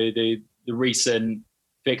the recent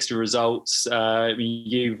fixture results. I mean,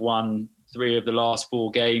 you've won 3 of the last 4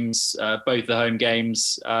 games, both the home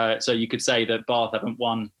games. So you could say that Bath haven't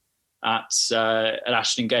won at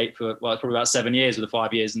Ashton Gate for probably about 7 years, with the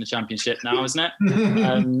 5 years in the Championship now, isn't it?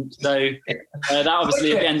 That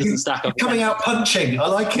obviously again doesn't stack up. Coming out punching, I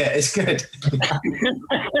like it. It's good.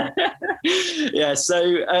 Yeah.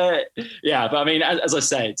 So but I mean, as I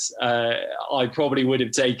said, I probably would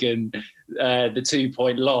have taken the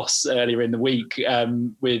 2-point loss earlier in the week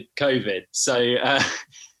with COVID. So.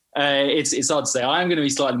 It's hard to say. I am going to be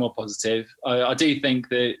slightly more positive. I do think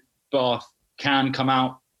that Bath can come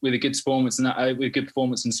out with a good performance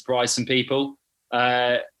and surprise some people.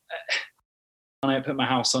 I don't put my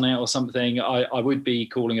house on it or something. I would be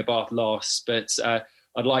calling a Bath loss, but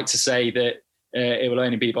I'd like to say that it will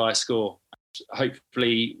only be by a score.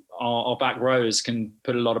 Hopefully, our back rowers can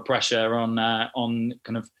put a lot of pressure on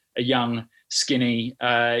kind of a young, skinny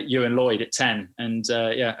Ewan Lloyd at 10, and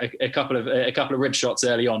a couple of rib shots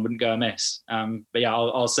early on wouldn't go amiss. But yeah,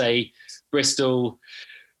 I'll say Bristol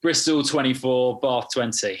 24, Bath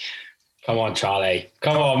 20. Come on, Charlie.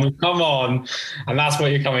 Come on. And that's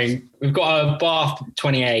what you're coming. We've got a Bath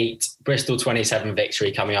 28, Bristol 27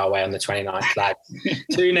 victory coming our way on the 29th, lads.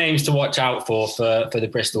 2 names to watch out for the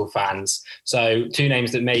Bristol fans. So 2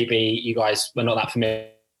 names that maybe you guys were not that familiar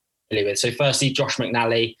with. So firstly, Josh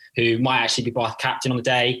McNally, who might actually be Bath captain on the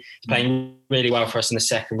day. He's playing really well for us in the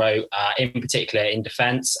second row, in particular in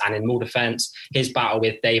defence and in more defence. His battle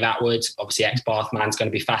with Dave Atwood, obviously ex-Bath man, is going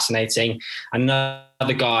to be fascinating.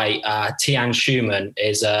 Another guy, Tian Schumann,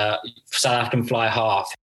 is a South African fly half.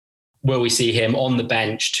 Will we see him on the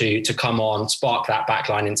bench to come on, spark that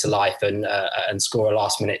backline into life and score a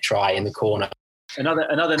last-minute try in the corner?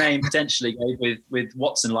 Another name potentially, Gabe, with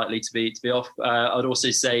Watson likely to be off. I'd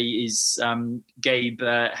also say is Gabe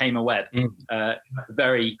Hamer-Webb, a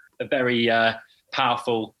very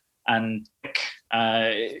powerful and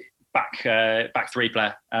back 3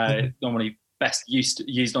 player. Normally best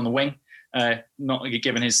used on the wing, not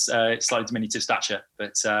given his slightly diminutive stature.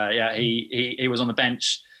 But he was on the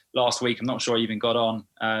bench last week. I'm not sure he even got on.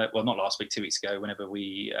 Well, not last week, 2 weeks ago, whenever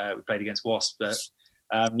we played against Wasps. But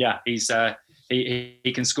he's.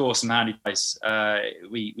 He can score some handy plays.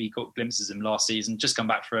 We caught glimpses of him last season. Just come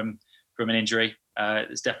back from an injury.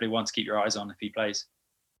 It's definitely one to keep your eyes on if he plays.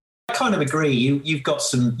 I kind of agree. You have got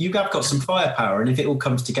some firepower, and if it all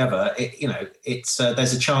comes together, it's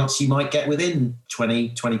there's a chance you might get within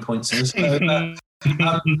 20 points. One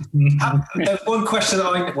question that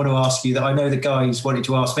I want to ask you that I know the guys wanted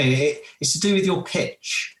to ask me. It's to do with your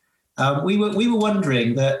pitch. We were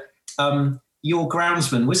wondering that. Your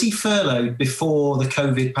groundsman, was he furloughed before the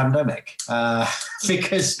COVID pandemic?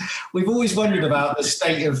 Because we've always wondered about the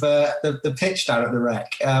state of the pitch down at the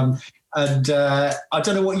Rec. And I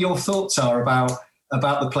don't know what your thoughts are about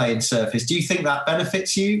the playing surface. Do you think that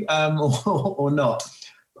benefits you or not?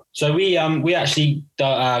 So we actually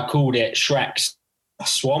called it Shrek's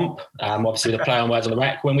Swamp, obviously with a play on words on the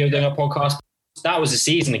Rec when we were doing our podcast. That was a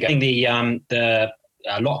season ago. The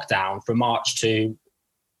lockdown from March to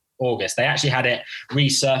August, they actually had it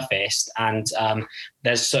resurfaced, and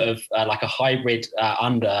there's sort of like a hybrid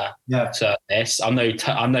surface. I'm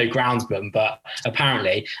no groundsman, but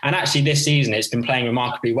apparently, and actually this season it's been playing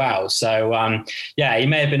remarkably well. So he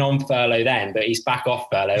may have been on furlough then, but he's back off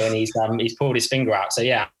furlough and he's pulled his finger out. So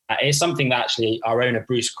it's something that actually our owner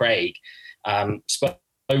Bruce Craig spoke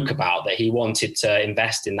about, that he wanted to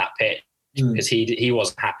invest in that pitch because he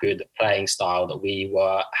wasn't happy with the playing style that we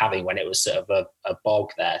were having when it was sort of a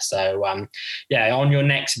bog there. So on your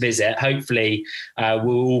next visit, hopefully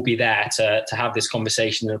we'll all be there to have this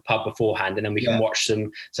conversation in a pub beforehand, and then we can watch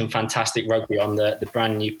some fantastic rugby on the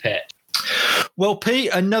brand new pitch. Well, Pete,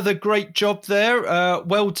 another great job there.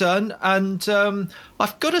 Well done. And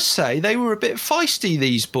I've got to say, they were a bit feisty,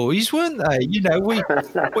 these boys, weren't they? You know, we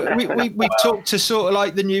talked to sort of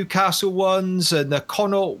like the Newcastle ones and the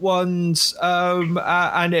Connaught ones,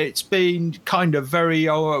 and it's been kind of very,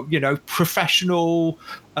 professional.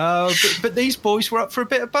 But these boys were up for a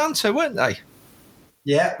bit of banter, weren't they?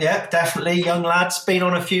 Yeah, definitely. Young lads, been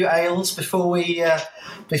on a few ales before we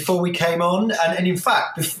came on, and in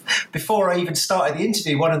fact, before I even started the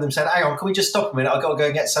interview, one of them said, "Hang on, can we just stop a minute? I've got to go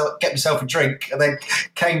and get myself a drink," and then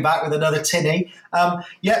came back with another tinny. But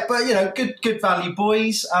good value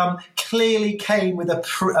boys. Clearly came with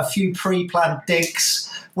a few pre-planned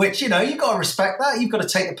digs, which you've got to respect that. You've got to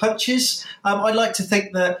take the punches. I'd like to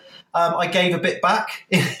think that. I gave a bit back,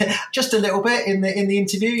 just a little bit in the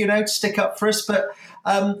interview, to stick up for us. But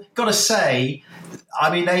got to say, I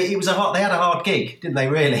mean, they had a hard gig, didn't they?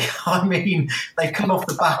 Really, I mean, they've come off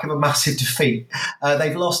the back of a massive defeat.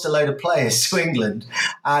 They've lost a load of players to England,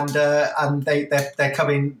 and they're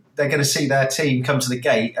coming. They're going to see their team come to the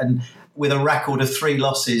gate and with a record of 3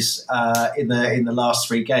 losses in the last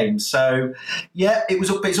 3 games. So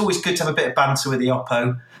it's always good to have a bit of banter with the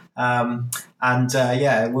Oppo.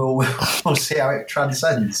 We'll see how it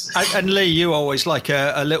transcends. And Lee, you always like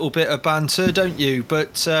a little bit of banter, don't you?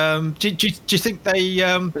 But do you think they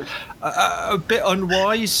a bit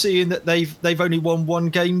unwise, seeing that they've only won 1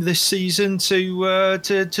 game this season,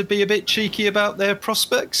 to be a bit cheeky about their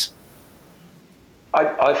prospects?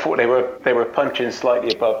 I thought they were punching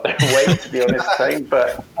slightly above their weight, to be honest, Tane.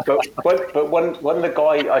 But when the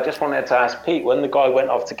guy, I just wanted to ask Pete, when the guy went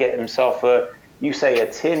off to get himself you say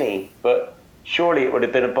a tinny, but surely it would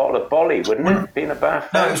have been a bottle of Bolly, wouldn't it? Being a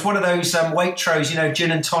bath. No, it was one of those Waitrose, gin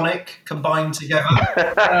and tonic combined together.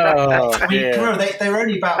 They were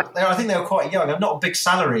only about. I think they were quite young. I'm not a big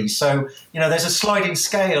salary, so there's a sliding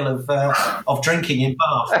scale of drinking in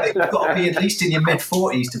Bath. You've got to be at least in your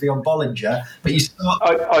mid-40s to be on Bollinger. But you start.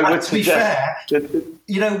 I would to be fair,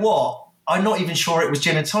 you know what? I'm not even sure it was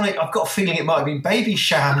gin and tonic. I've got a feeling it might have been Baby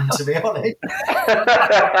Sham, to be honest.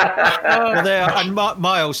 And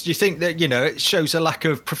Miles, do you think that it shows a lack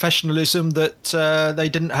of professionalism that they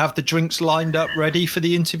didn't have the drinks lined up ready for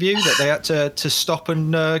the interview, that they had to stop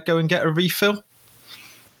and go and get a refill?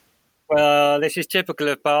 Well, this is typical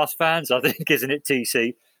of Bath fans, I think, isn't it,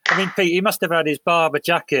 TC? I mean, Pete, he must have had his Barber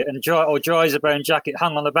jacket and Dreiserbone jacket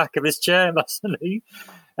hung on the back of his chair, mustn't he?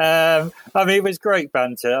 It was great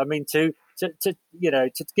banter. I mean, to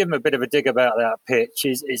give him a bit of a dig about that pitch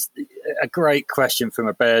is a great question from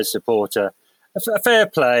a Bears supporter. A fair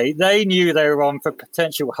play. They knew they were on for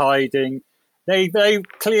potential hiding. They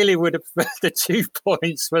clearly would have the 2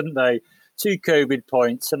 points, wouldn't they? 2 COVID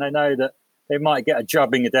points, and they know that they might get a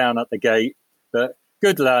drubbing down at the gate. But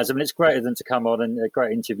good lads. I mean, it's great of them to come on, and a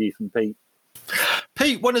great interview from Pete.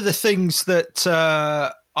 Pete, one of the things that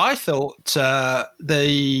I thought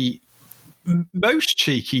the most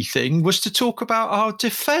cheeky thing was to talk about our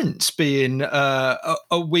defence being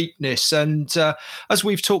a weakness. And as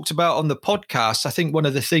we've talked about on the podcast, I think one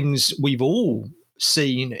of the things we've all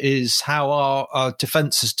seen is how our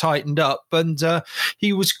defence has tightened up. And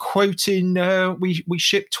he was quoting, we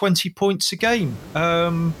shipped 20 points a game.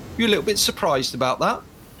 You're a little bit surprised about that?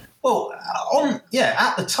 Well,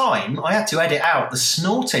 at the time, I had to edit out the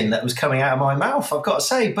snorting that was coming out of my mouth, I've got to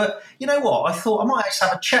say. But you know what? I thought I might actually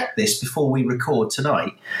have a check this before we record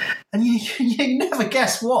tonight. And you never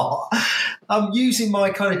guess what? I'm using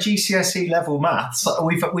my kind of GCSE level maths.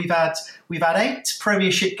 We've had 8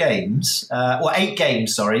 Premiership games, 8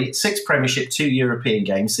 games, 6 Premiership, 2 European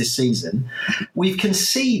games this season. We've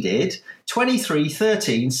conceded 23,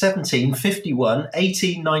 13, 17, 51,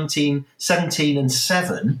 18, 19, 17 and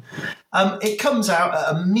 7. It comes out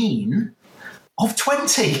at a mean of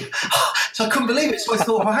 20. So I couldn't believe it. So I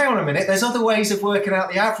thought, well, hang on a minute, there's other ways of working out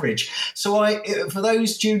the average. So for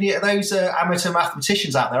those amateur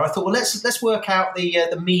mathematicians out there, I thought, well, let's work out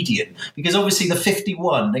the median, because obviously the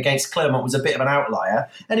 51 against Clermont was a bit of an outlier.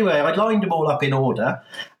 Anyway, I lined them all up in order,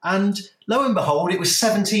 and lo and behold, it was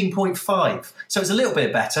 17.5. So it was a little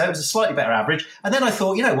bit better. It was a slightly better average. And then I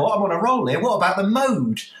thought, you know what, I'm on a roll here. What about the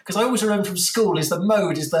mode? Because I always remember from school is the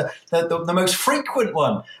mode is the most frequent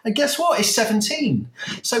one. And guess what? It's 17.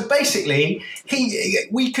 So basically,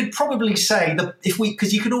 we could probably say that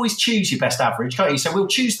because you can always choose your best average, can't you? So we'll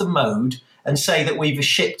choose the mode, and say that we've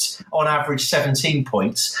shipped on average 17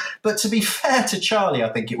 points. But to be fair to Charlie, I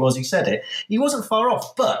think it was, he said it, he wasn't far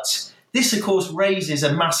off. But this, of course, raises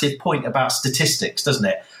a massive point about statistics, doesn't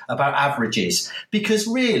it? About averages. Because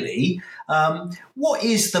really, what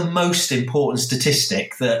is the most important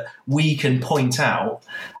statistic that we can point out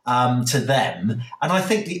to them? And I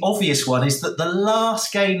think the obvious one is that the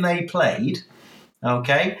last game they played,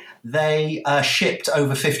 okay, they shipped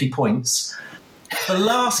over 50 points. The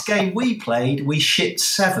last game we played, we shipped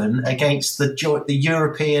 7 against the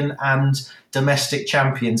European and domestic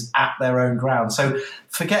champions at their own ground. So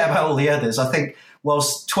forget about all the others. I think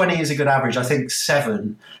whilst 20 is a good average, I think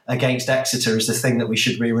 7 against Exeter is the thing that we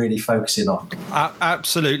should be really focusing on.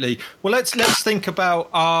 Absolutely. Well, let's think about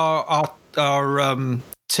our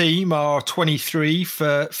team, our 23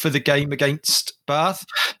 for the game against Bath.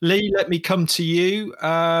 Lee, let me come to you.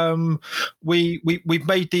 We've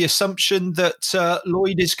made the assumption that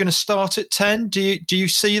Lloyd is going to start at 10. Do you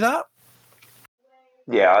see that?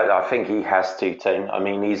 Yeah, I think he has to, Tone. I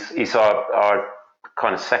mean, he's our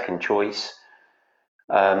kind of second choice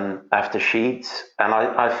after Sheeds, and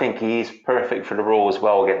I think he's perfect for the role as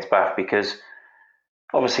well against Bath, because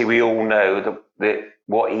obviously we all know that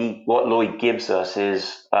what Lloyd gives us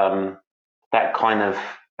is that kind of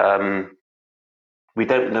we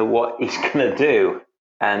don't know what he's going to do,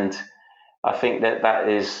 and I think that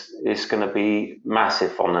is going to be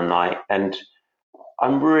massive on the night, and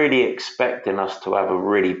I'm really expecting us to have a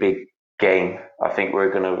really big game. I think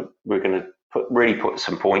we're going to put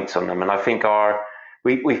some points on them, and I think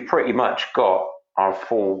we've pretty much got our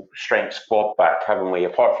full strength squad back, haven't we?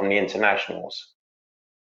 Apart from the internationals.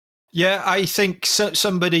 Yeah, I think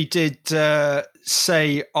somebody did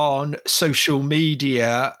say on social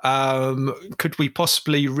media, could we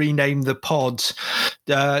possibly rename the pod?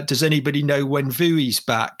 Does anybody know when Vui's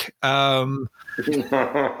back?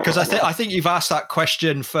 Because I think you've asked that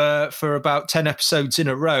question for about 10 episodes in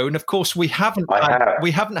a row, and of course we haven't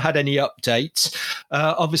had any updates.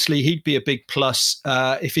 Obviously, he'd be a big plus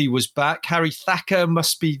if he was back. Harry Thacker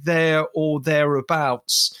must be there or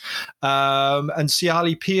thereabouts, and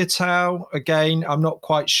Siali Piatau again. I'm not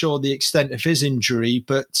quite sure the extent of his injury,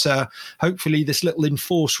 but hopefully this little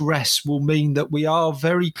enforced rest will mean that we are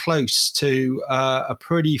very close to a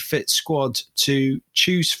pretty fit squad to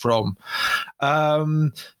choose from.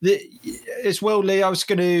 As well, Lee, I was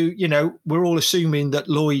going to, we're all assuming that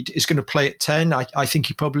Lloyd is going to play at 10. I think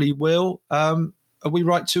he probably will. Are we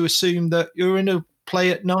right to assume that you're going to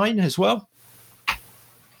play at 9 as well?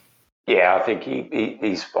 Yeah, I think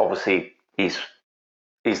he's obviously he's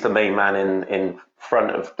the main man in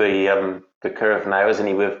front of the curve now, isn't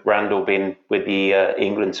he? With Randall being with the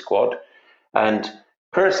England squad, and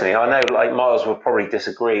personally, I know like Miles will probably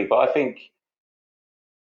disagree, but I think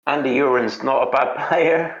Andy Uren's not a bad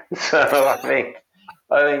player, so I think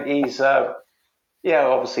he's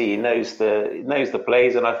obviously he knows the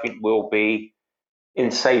plays, and I think we'll be in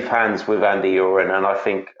safe hands with Andy Uren, and I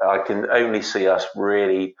think I can only see us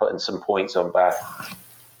really putting some points on Bath.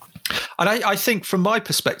 And I think from my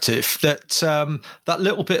perspective that that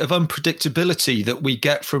little bit of unpredictability that we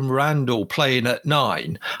get from Randall playing at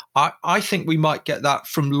 9, I think we might get that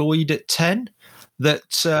from Lloyd at 10. That,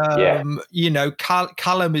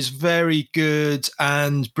 Callum is very good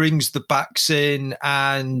and brings the backs in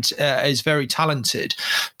and is very talented.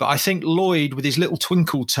 But I think Lloyd, with his little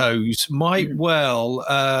twinkle toes, might well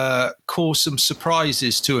cause some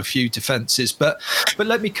surprises to a few defences. But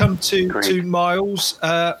let me come to Miles.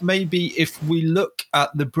 Maybe if we look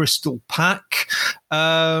at the Bristol pack,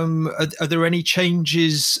 are there any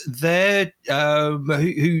changes there?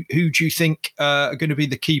 Who do you think are going to be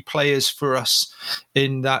the key players for us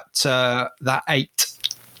in that 8?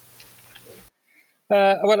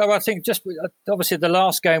 Well, I think just obviously the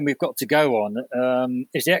last game we've got to go on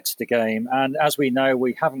is the Exeter game, and as we know,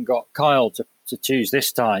 we haven't got Kyle to choose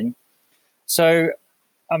this time. So,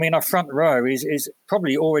 I mean, our front row is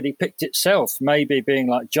probably already picked itself. Maybe being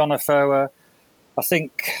like John Afoa. I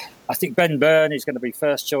think Ben Byrne is going to be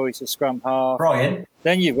first choice as scrum half. Brian.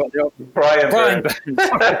 Then you've got Brian Byrne.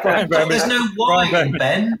 Brian Byrne. There's no why,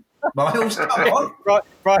 Ben. Miles, come on.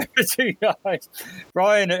 Brian, two guys.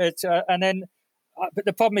 Brian, and then, but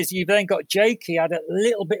the problem is you've then got Jake. He had a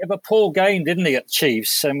little bit of a poor game, didn't he, at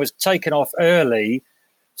Chiefs, and was taken off early.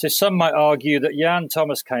 So some might argue that Jan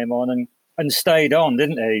Thomas came on and stayed on,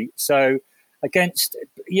 didn't he? So against,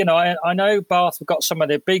 I know Bath have got some of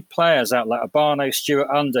their big players out like Abano, Stewart,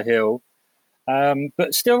 Underhill,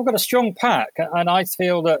 but still got a strong pack. And I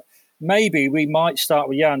feel that maybe we might start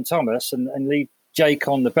with Jan Thomas and leave Jake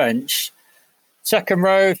on the bench. Second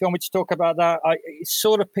row, if you want me to talk about that, it's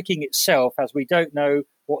sort of picking itself as we don't know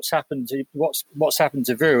what's happened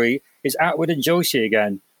to Vuri is Atwood and Joycey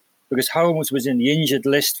again, because Holmes was in the injured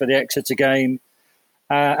list for the Exeter game,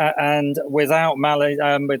 and without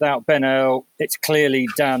without Ben Earl, it's clearly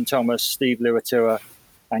Dan Thomas, Steve Luatua,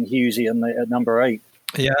 and Hughesy at number 8.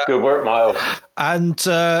 Yeah, good work, Miles. And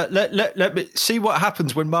let me see what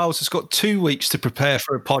happens when Miles has got 2 weeks to prepare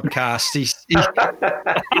for a podcast. He's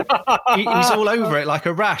all over it like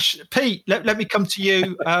a rash. Pete, let me come to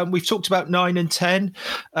you. We've talked about 9 and 10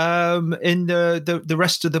 in the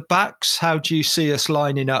rest of the backs. How do you see us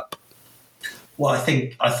lining up? Well, I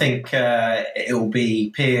think it will be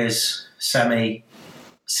Piers, Semi,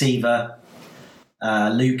 Siva,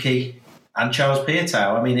 Lukey, and Charles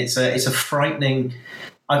Piatow. I mean, it's a frightening.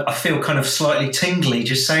 I feel kind of slightly tingly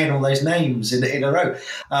just saying all those names in a row.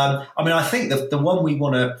 I mean, I think the one we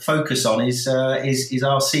want to focus on is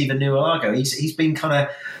our Siva Nualago. He's been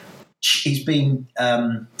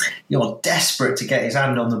desperate to get his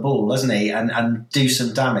hand on the ball, hasn't he, and do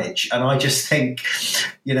some damage. And I just think,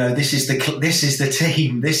 this is the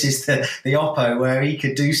team, this is the Oppo where he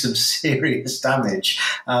could do some serious damage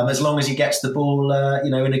as long as he gets the ball,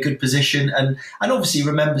 in a good position and obviously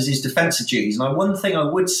remembers his defensive duties. And one thing I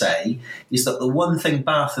would say is that the one thing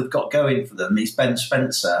Bath have got going for them is Ben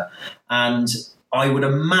Spencer, and I would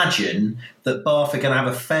imagine that Bath are going to have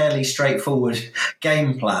a fairly straightforward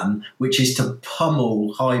game plan, which is to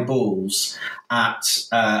pummel high balls at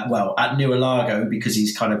Nualago because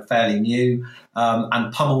he's kind of fairly new,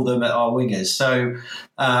 and pummel them at our wingers. So,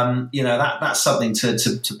 that's something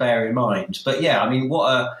to bear in mind. But yeah, I mean,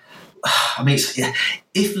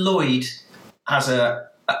 if Lloyd has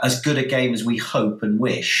as good a game as we hope and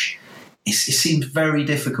wish, it seems very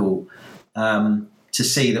difficult to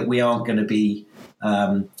see that we aren't going to be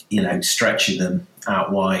stretching them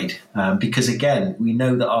out wide, because again, we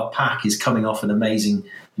know that our pack is coming off an amazing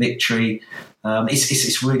victory.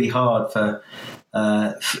 It's really hard for.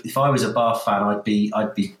 If I was a Bath fan,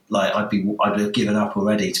 I'd have given up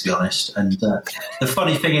already, to be honest. And the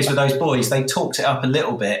funny thing is with those boys, they talked it up a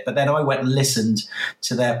little bit, but then I went and listened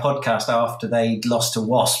to their podcast after they'd lost to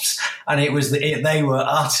Wasps, and they were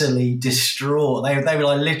utterly distraught. They were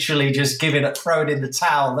like literally just throwing in the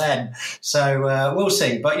towel then. So we'll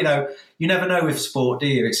see. But you never know with sport, do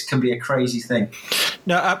you? It can be a crazy thing.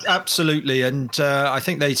 No, absolutely. And I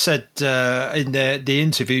think they said in the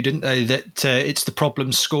interview, didn't they, that it's the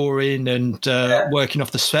problem scoring and working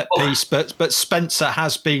off the set piece. But Spencer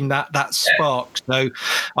has been that spark. So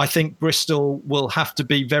I think Bristol will have to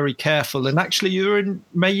be very careful. And actually, Uren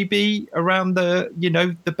maybe around the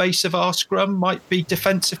base of our scrum might be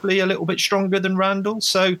defensively a little bit stronger than Randall.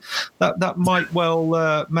 So that might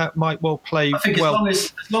well play. I think well.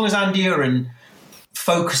 As long as Andy Uren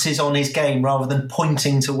focuses on his game rather than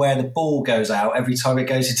pointing to where the ball goes out every time it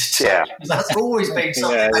goes into touch. Yeah. That's always been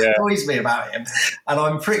something that annoys me about him, and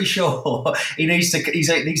I'm pretty sure he needs to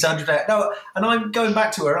 100%. No, and I'm going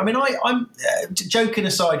back to her. I mean, I'm joking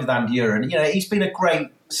aside with Andy Uren. He's been a great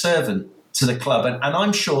servant to the club, and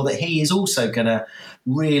I'm sure that he is also going to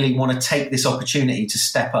really want to take this opportunity to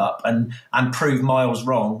step up and prove Miles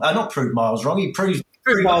wrong. Not prove Miles wrong. He proved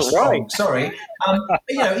Miles wrong. Sorry.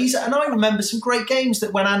 And I remember some great games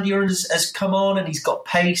that when Andy Uren has come on and he's got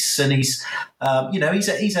pace and he's a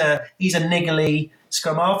niggly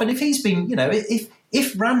scrum half. And if he's been,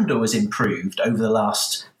 if Randall has improved over the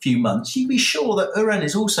last few months, you'd be sure that Uren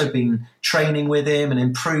has also been training with him and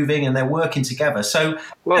improving, and they're working together. So,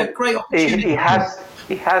 great opportunity.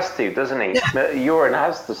 He has to, doesn't he? Yeah. Uren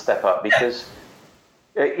has to step up because.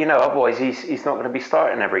 Otherwise he's not going to be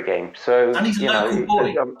starting every game. So, and he's a local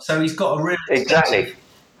boy, so he's got a real exactly.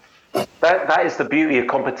 That is the beauty of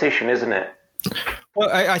competition, isn't it? Well,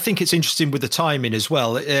 I think it's interesting with the timing as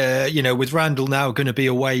well. With Randall now going to be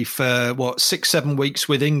away for 6-7 weeks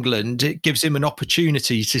with England, it gives him an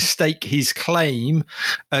opportunity to stake his claim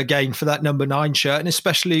again for that number 9 shirt, and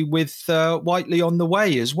especially with Whiteley on the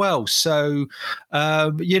way as well. So,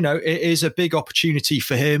 it is a big opportunity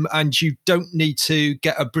for him, and you don't need to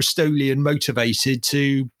get a Bristolian motivated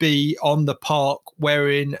to be on the park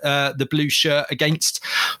wearing the blue shirt against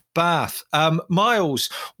Bath. Miles,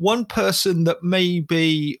 one person that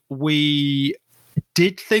maybe we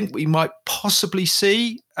did think we might possibly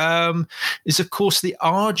see is, of course, the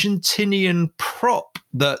Argentinian prop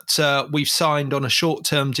that we've signed on a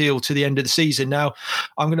short-term deal to the end of the season. Now,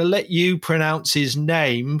 I'm going to let you pronounce his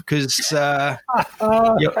name because that's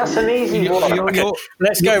an easy one.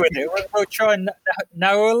 Let's go with it. We'll try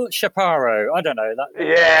Nahuel Chaparro. I don't know that.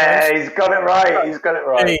 Yeah, he's got it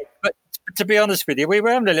right. But to be honest with you, we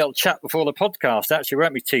were having a little chat before the podcast, actually,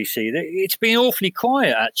 weren't we, TC? It's been awfully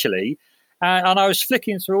quiet, actually. And I was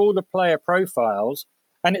flicking through all the player profiles,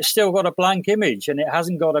 and it's still got a blank image, and it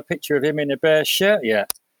hasn't got a picture of him in a Bears shirt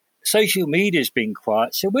yet. Social media's been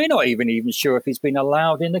quiet, so we're not even sure if he's been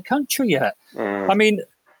allowed in the country yet. I mean,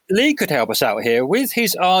 Lee could help us out here with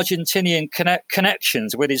his Argentinian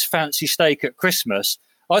connections with his fancy steak at Christmas.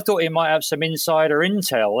 I thought he might have some insider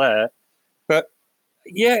intel there. But,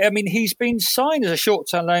 yeah, I mean, he's been signed as a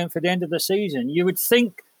short-term loan for the end of the season. You would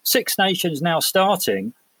think Six Nations now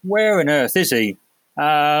starting, where on earth is he?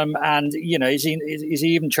 And, you know, is he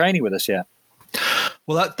even training with us yet?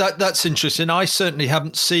 Well, that's interesting. I certainly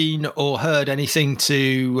haven't seen or heard anything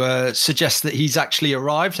to suggest that he's actually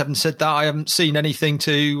arrived. Having said that, I haven't seen anything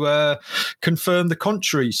to confirm the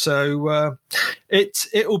contrary. So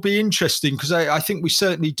it will be interesting, because I think we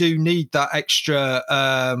certainly do need that extra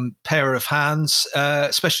pair of hands,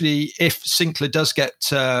 especially if Sinclair does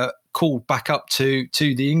get called back up to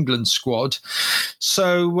the England squad.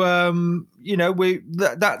 So, you know,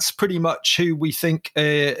 that's pretty much who we think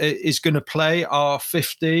is going to play our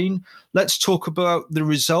 15. Let's talk about the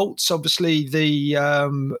results. Obviously, the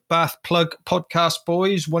Bath Plug podcast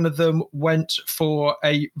boys, one of them went for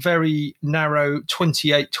a very narrow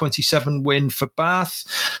 28-27 win for Bath.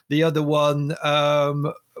 The other one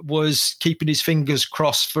was keeping his fingers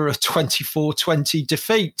crossed for a 24-20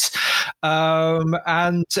 defeat.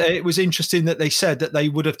 And it was interesting that they said that they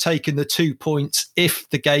would have taken the 2 points if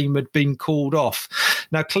the game had been called off.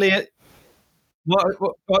 Now, Clear, what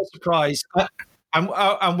a surprise.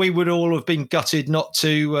 And we would all have been gutted not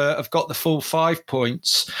to have got the full 5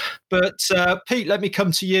 points. But Pete, let me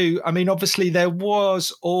come to you. I mean, obviously there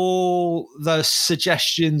was all the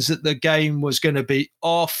suggestions that the game was going to be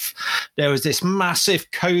off. There was this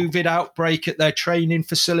massive COVID outbreak at their training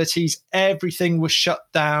facilities. Everything was shut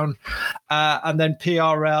down. And then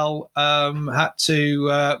PRL had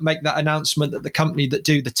to make that announcement that the company that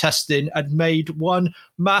do the testing had made one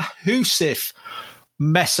massive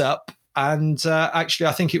mess up. And actually,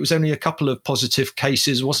 I think it was only a couple of positive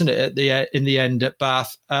cases, wasn't it, in the end at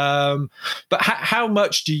Bath? But how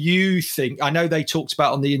much do you think? I know they talked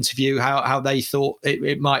about on the interview how they thought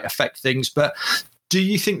it might affect things, but do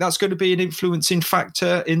you think that's going to be an influencing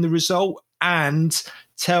factor in the result? And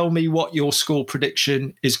tell me what your score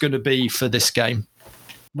prediction is going to be for this game.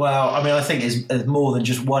 Well, I mean, I think it's more than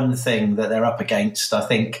just one thing that they're up against. I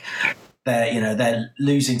think they're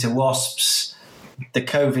losing to Wasps, the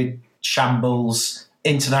COVID shambles,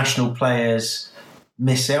 international players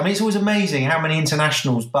missing. I mean, it's always amazing how many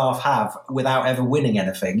internationals Bath have without ever winning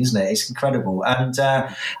anything, isn't it? It's incredible. And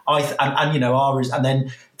and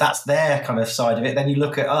then that's their kind of side of it. Then you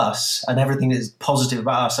look at us and everything that's positive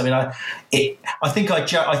about us. I mean, I think I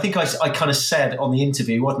kind of said on the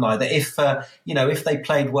interview, wasn't I, that if they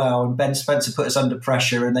played well and Ben Spencer put us under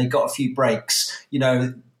pressure and they got a few breaks,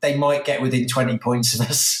 they might get within 20 points of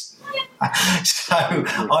us. So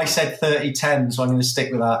I said 30-10, so I'm going to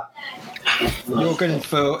stick with that. You're going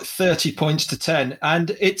for 30 points to 10.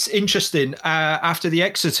 And it's interesting, after the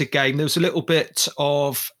Exeter game, there was a little bit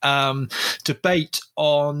of debate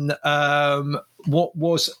on what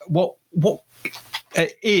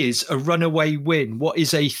is a runaway win, what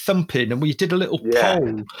is a thumping. And we did a little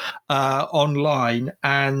poll online,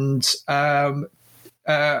 and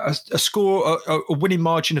a score, a winning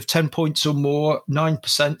margin of 10 points or more,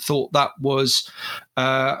 9% thought that was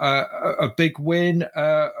a big win.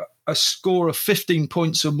 A score of 15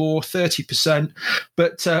 points or more, 30%.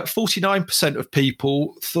 But 49% of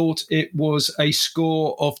people thought it was a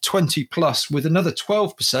score of 20 plus, with another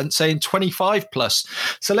 12% saying 25 plus.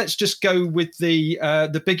 So let's just go with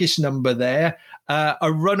the biggest number there.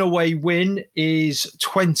 A runaway win is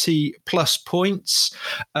 20 plus points.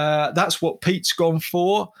 That's what Pete's gone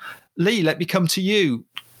for. Lee, let me come to you.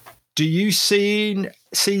 Do you see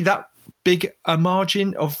that big a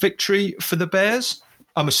margin of victory for the Bears?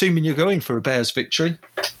 I'm assuming you're going for a Bears victory.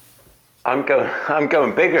 I'm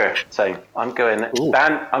going bigger. So I'm going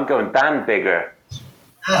band bigger.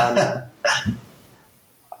 I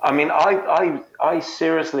mean, I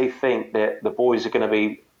seriously think that the boys are going to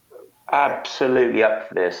be absolutely up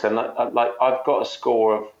for this, and I've got a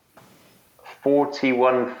score of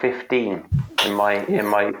 41-15 in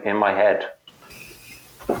my head.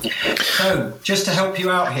 So, just to help you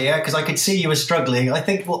out here, because I could see you were struggling, I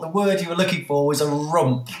think what the word you were looking for was a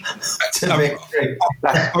romp to victory.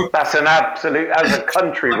 That's a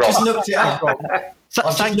country romp. I just looked it up, Rob.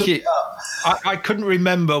 Thank you. I couldn't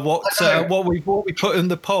remember what we put in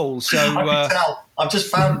the poll. So I can tell. I've just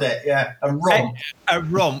found it. Yeah, a romp. A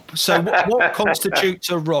romp. So what constitutes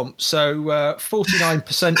a romp? So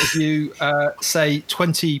 49% of you say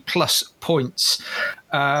 20 plus points.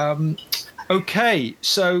 Okay,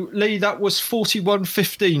 so Lee, that was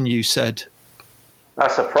 41-15. You said.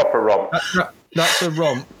 That's a proper romp. That's a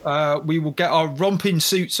romp. We will get our romping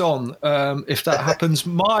suits on if that happens.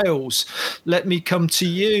 Miles, let me come to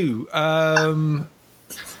you. How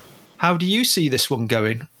do you see this one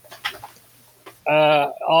going?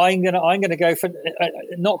 I'm gonna go for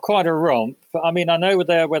not quite a romp, but I mean I know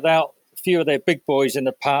they're without a few of their big boys in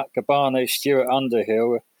the pack, Gabano, Stewart,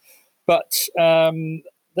 Underhill, but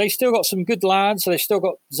they still got some good lads. They've still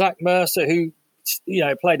got Zach Mercer, who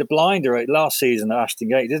played a blinder last season at Ashton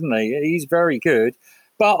Gate, didn't he? He's very good,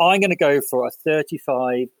 but I'm going to go for a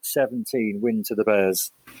 35-17 win to the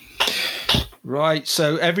Bears. Right,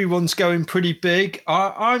 so everyone's going pretty big.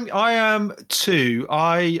 I am too.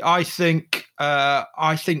 I think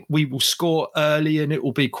we will score early and it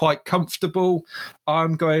will be quite comfortable.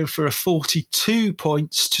 I'm going for a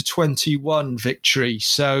 42-21 victory.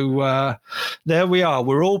 So there we are.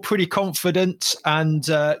 We're all pretty confident. And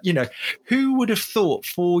who would have thought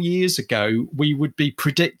 4 years ago we would be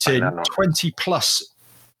predicting 20 plus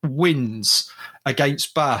wins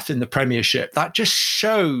against Bath in the Premiership? That just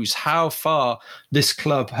shows how far this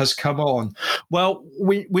club has come on. Well,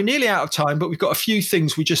 we're nearly out of time, but we've got a few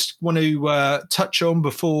things we just want to touch on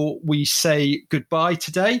before we say goodbye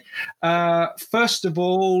today. First of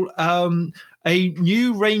all, a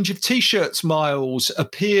new range of T-shirts, Miles,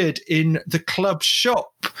 appeared in the club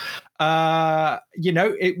shop.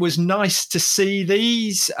 It was nice to see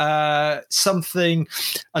these, something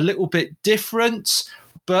a little bit different.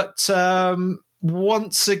 But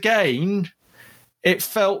once again, it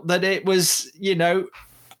felt that it was,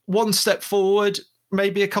 one step forward,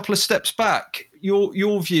 maybe a couple of steps back.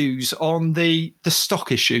 Your views on the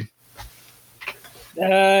stock issue?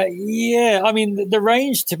 I mean, the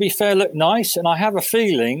range, to be fair, looked nice. And I have a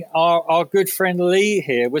feeling our good friend Lee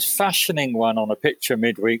here was fashioning one on a picture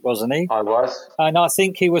midweek, wasn't he? I was. And I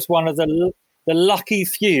think he was one of the lucky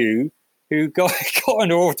few who got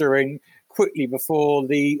an order in quickly before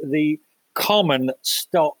the common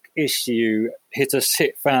stock issue hit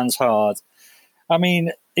fans hard. I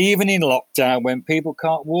mean, even in lockdown, when people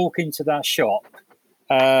can't walk into that shop,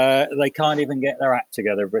 they can't even get their act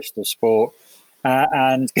together, Bristol Sport,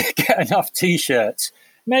 and get enough T-shirts.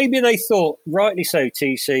 Maybe they thought, rightly so,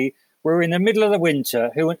 TC, we're in the middle of the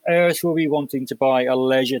winter. Who on earth will be wanting to buy a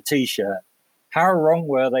leisure T-shirt? How wrong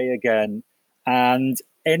were they again? And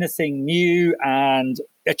anything new and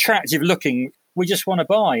attractive looking, we just want to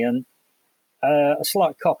buy. And a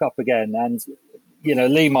slight cock up again. And,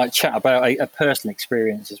 Lee might chat about a personal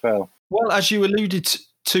experience as well. Well, as you alluded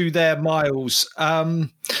to there, Miles,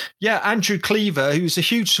 Andrew Cleaver, who's a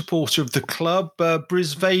huge supporter of the club,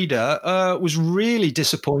 Briz Vader, was really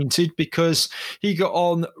disappointed because he got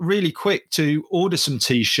on really quick to order some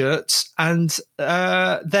T-shirts and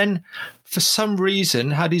then for some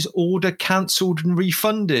reason had his order cancelled and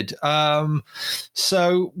refunded.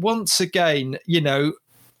 So once again,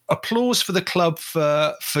 applause for the club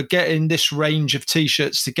for getting this range of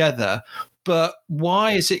T-shirts together. But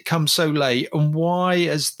why has it come so late, and why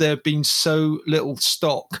has there been so little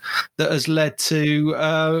stock that has led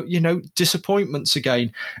to, disappointments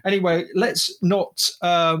again? Anyway, let's not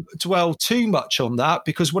dwell too much on that,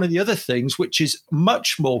 because one of the other things, which is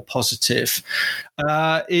much more positive,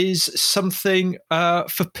 is something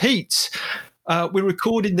for Pete. We're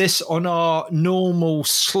recording this on our normal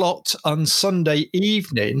slot on Sunday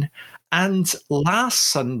evening. And last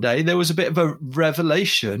Sunday, there was a bit of a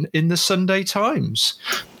revelation in the Sunday Times.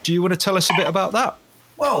 Do you want to tell us a bit about that?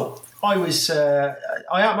 Well,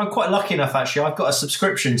 I'm quite lucky enough, actually. I've got a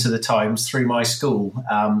subscription to the Times through my school.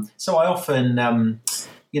 So I often,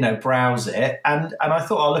 browse it. And I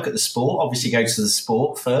thought I'll look at the sport, obviously go to the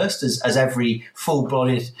sport first, as every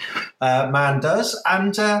full-blooded man does.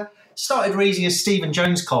 And started reading a Stephen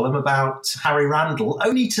Jones column about Harry Randall,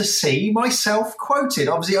 only to see myself quoted.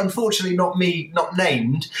 Obviously, unfortunately, not me, not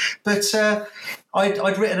named, but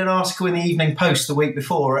I'd written an article in the Evening Post the week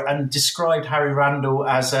before and described Harry Randall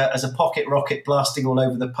as a pocket rocket blasting all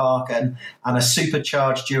over the park and a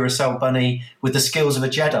supercharged Duracell bunny with the skills of a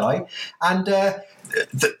Jedi. And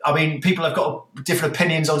people have got different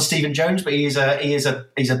opinions on Stephen Jones, but he's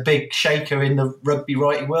a big shaker in the rugby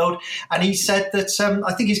writing world. And he said that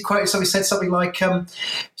I think he's quoted something. Said something like,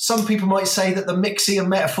 "Some people might say that the mixing of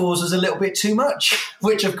metaphors was a little bit too much,"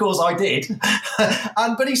 which of course I did.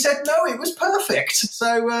 But he said no, it was perfect.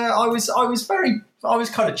 So I was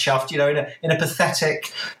kind of chuffed, in a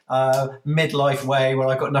pathetic midlife way where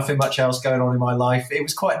I got nothing much else going on in my life. It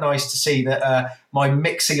was quite nice to see that my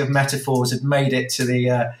mixing of metaphors had made it to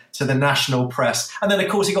the national press. And then, of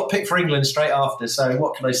course, he got picked for England straight after. So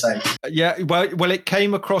what can I say? Yeah, well, it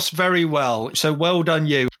came across very well. So well done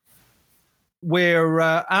you. we're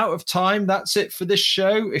out of time. That's it for this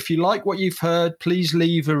show. If you like what you've heard, please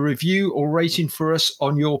leave a review or rating for us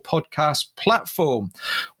on your podcast platform.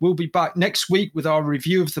 We'll be back next week with our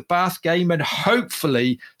review of the Bath game and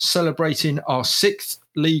hopefully celebrating our 6th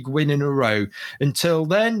league win in a row. Until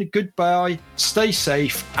then, goodbye, stay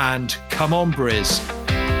safe, and come on, Briz.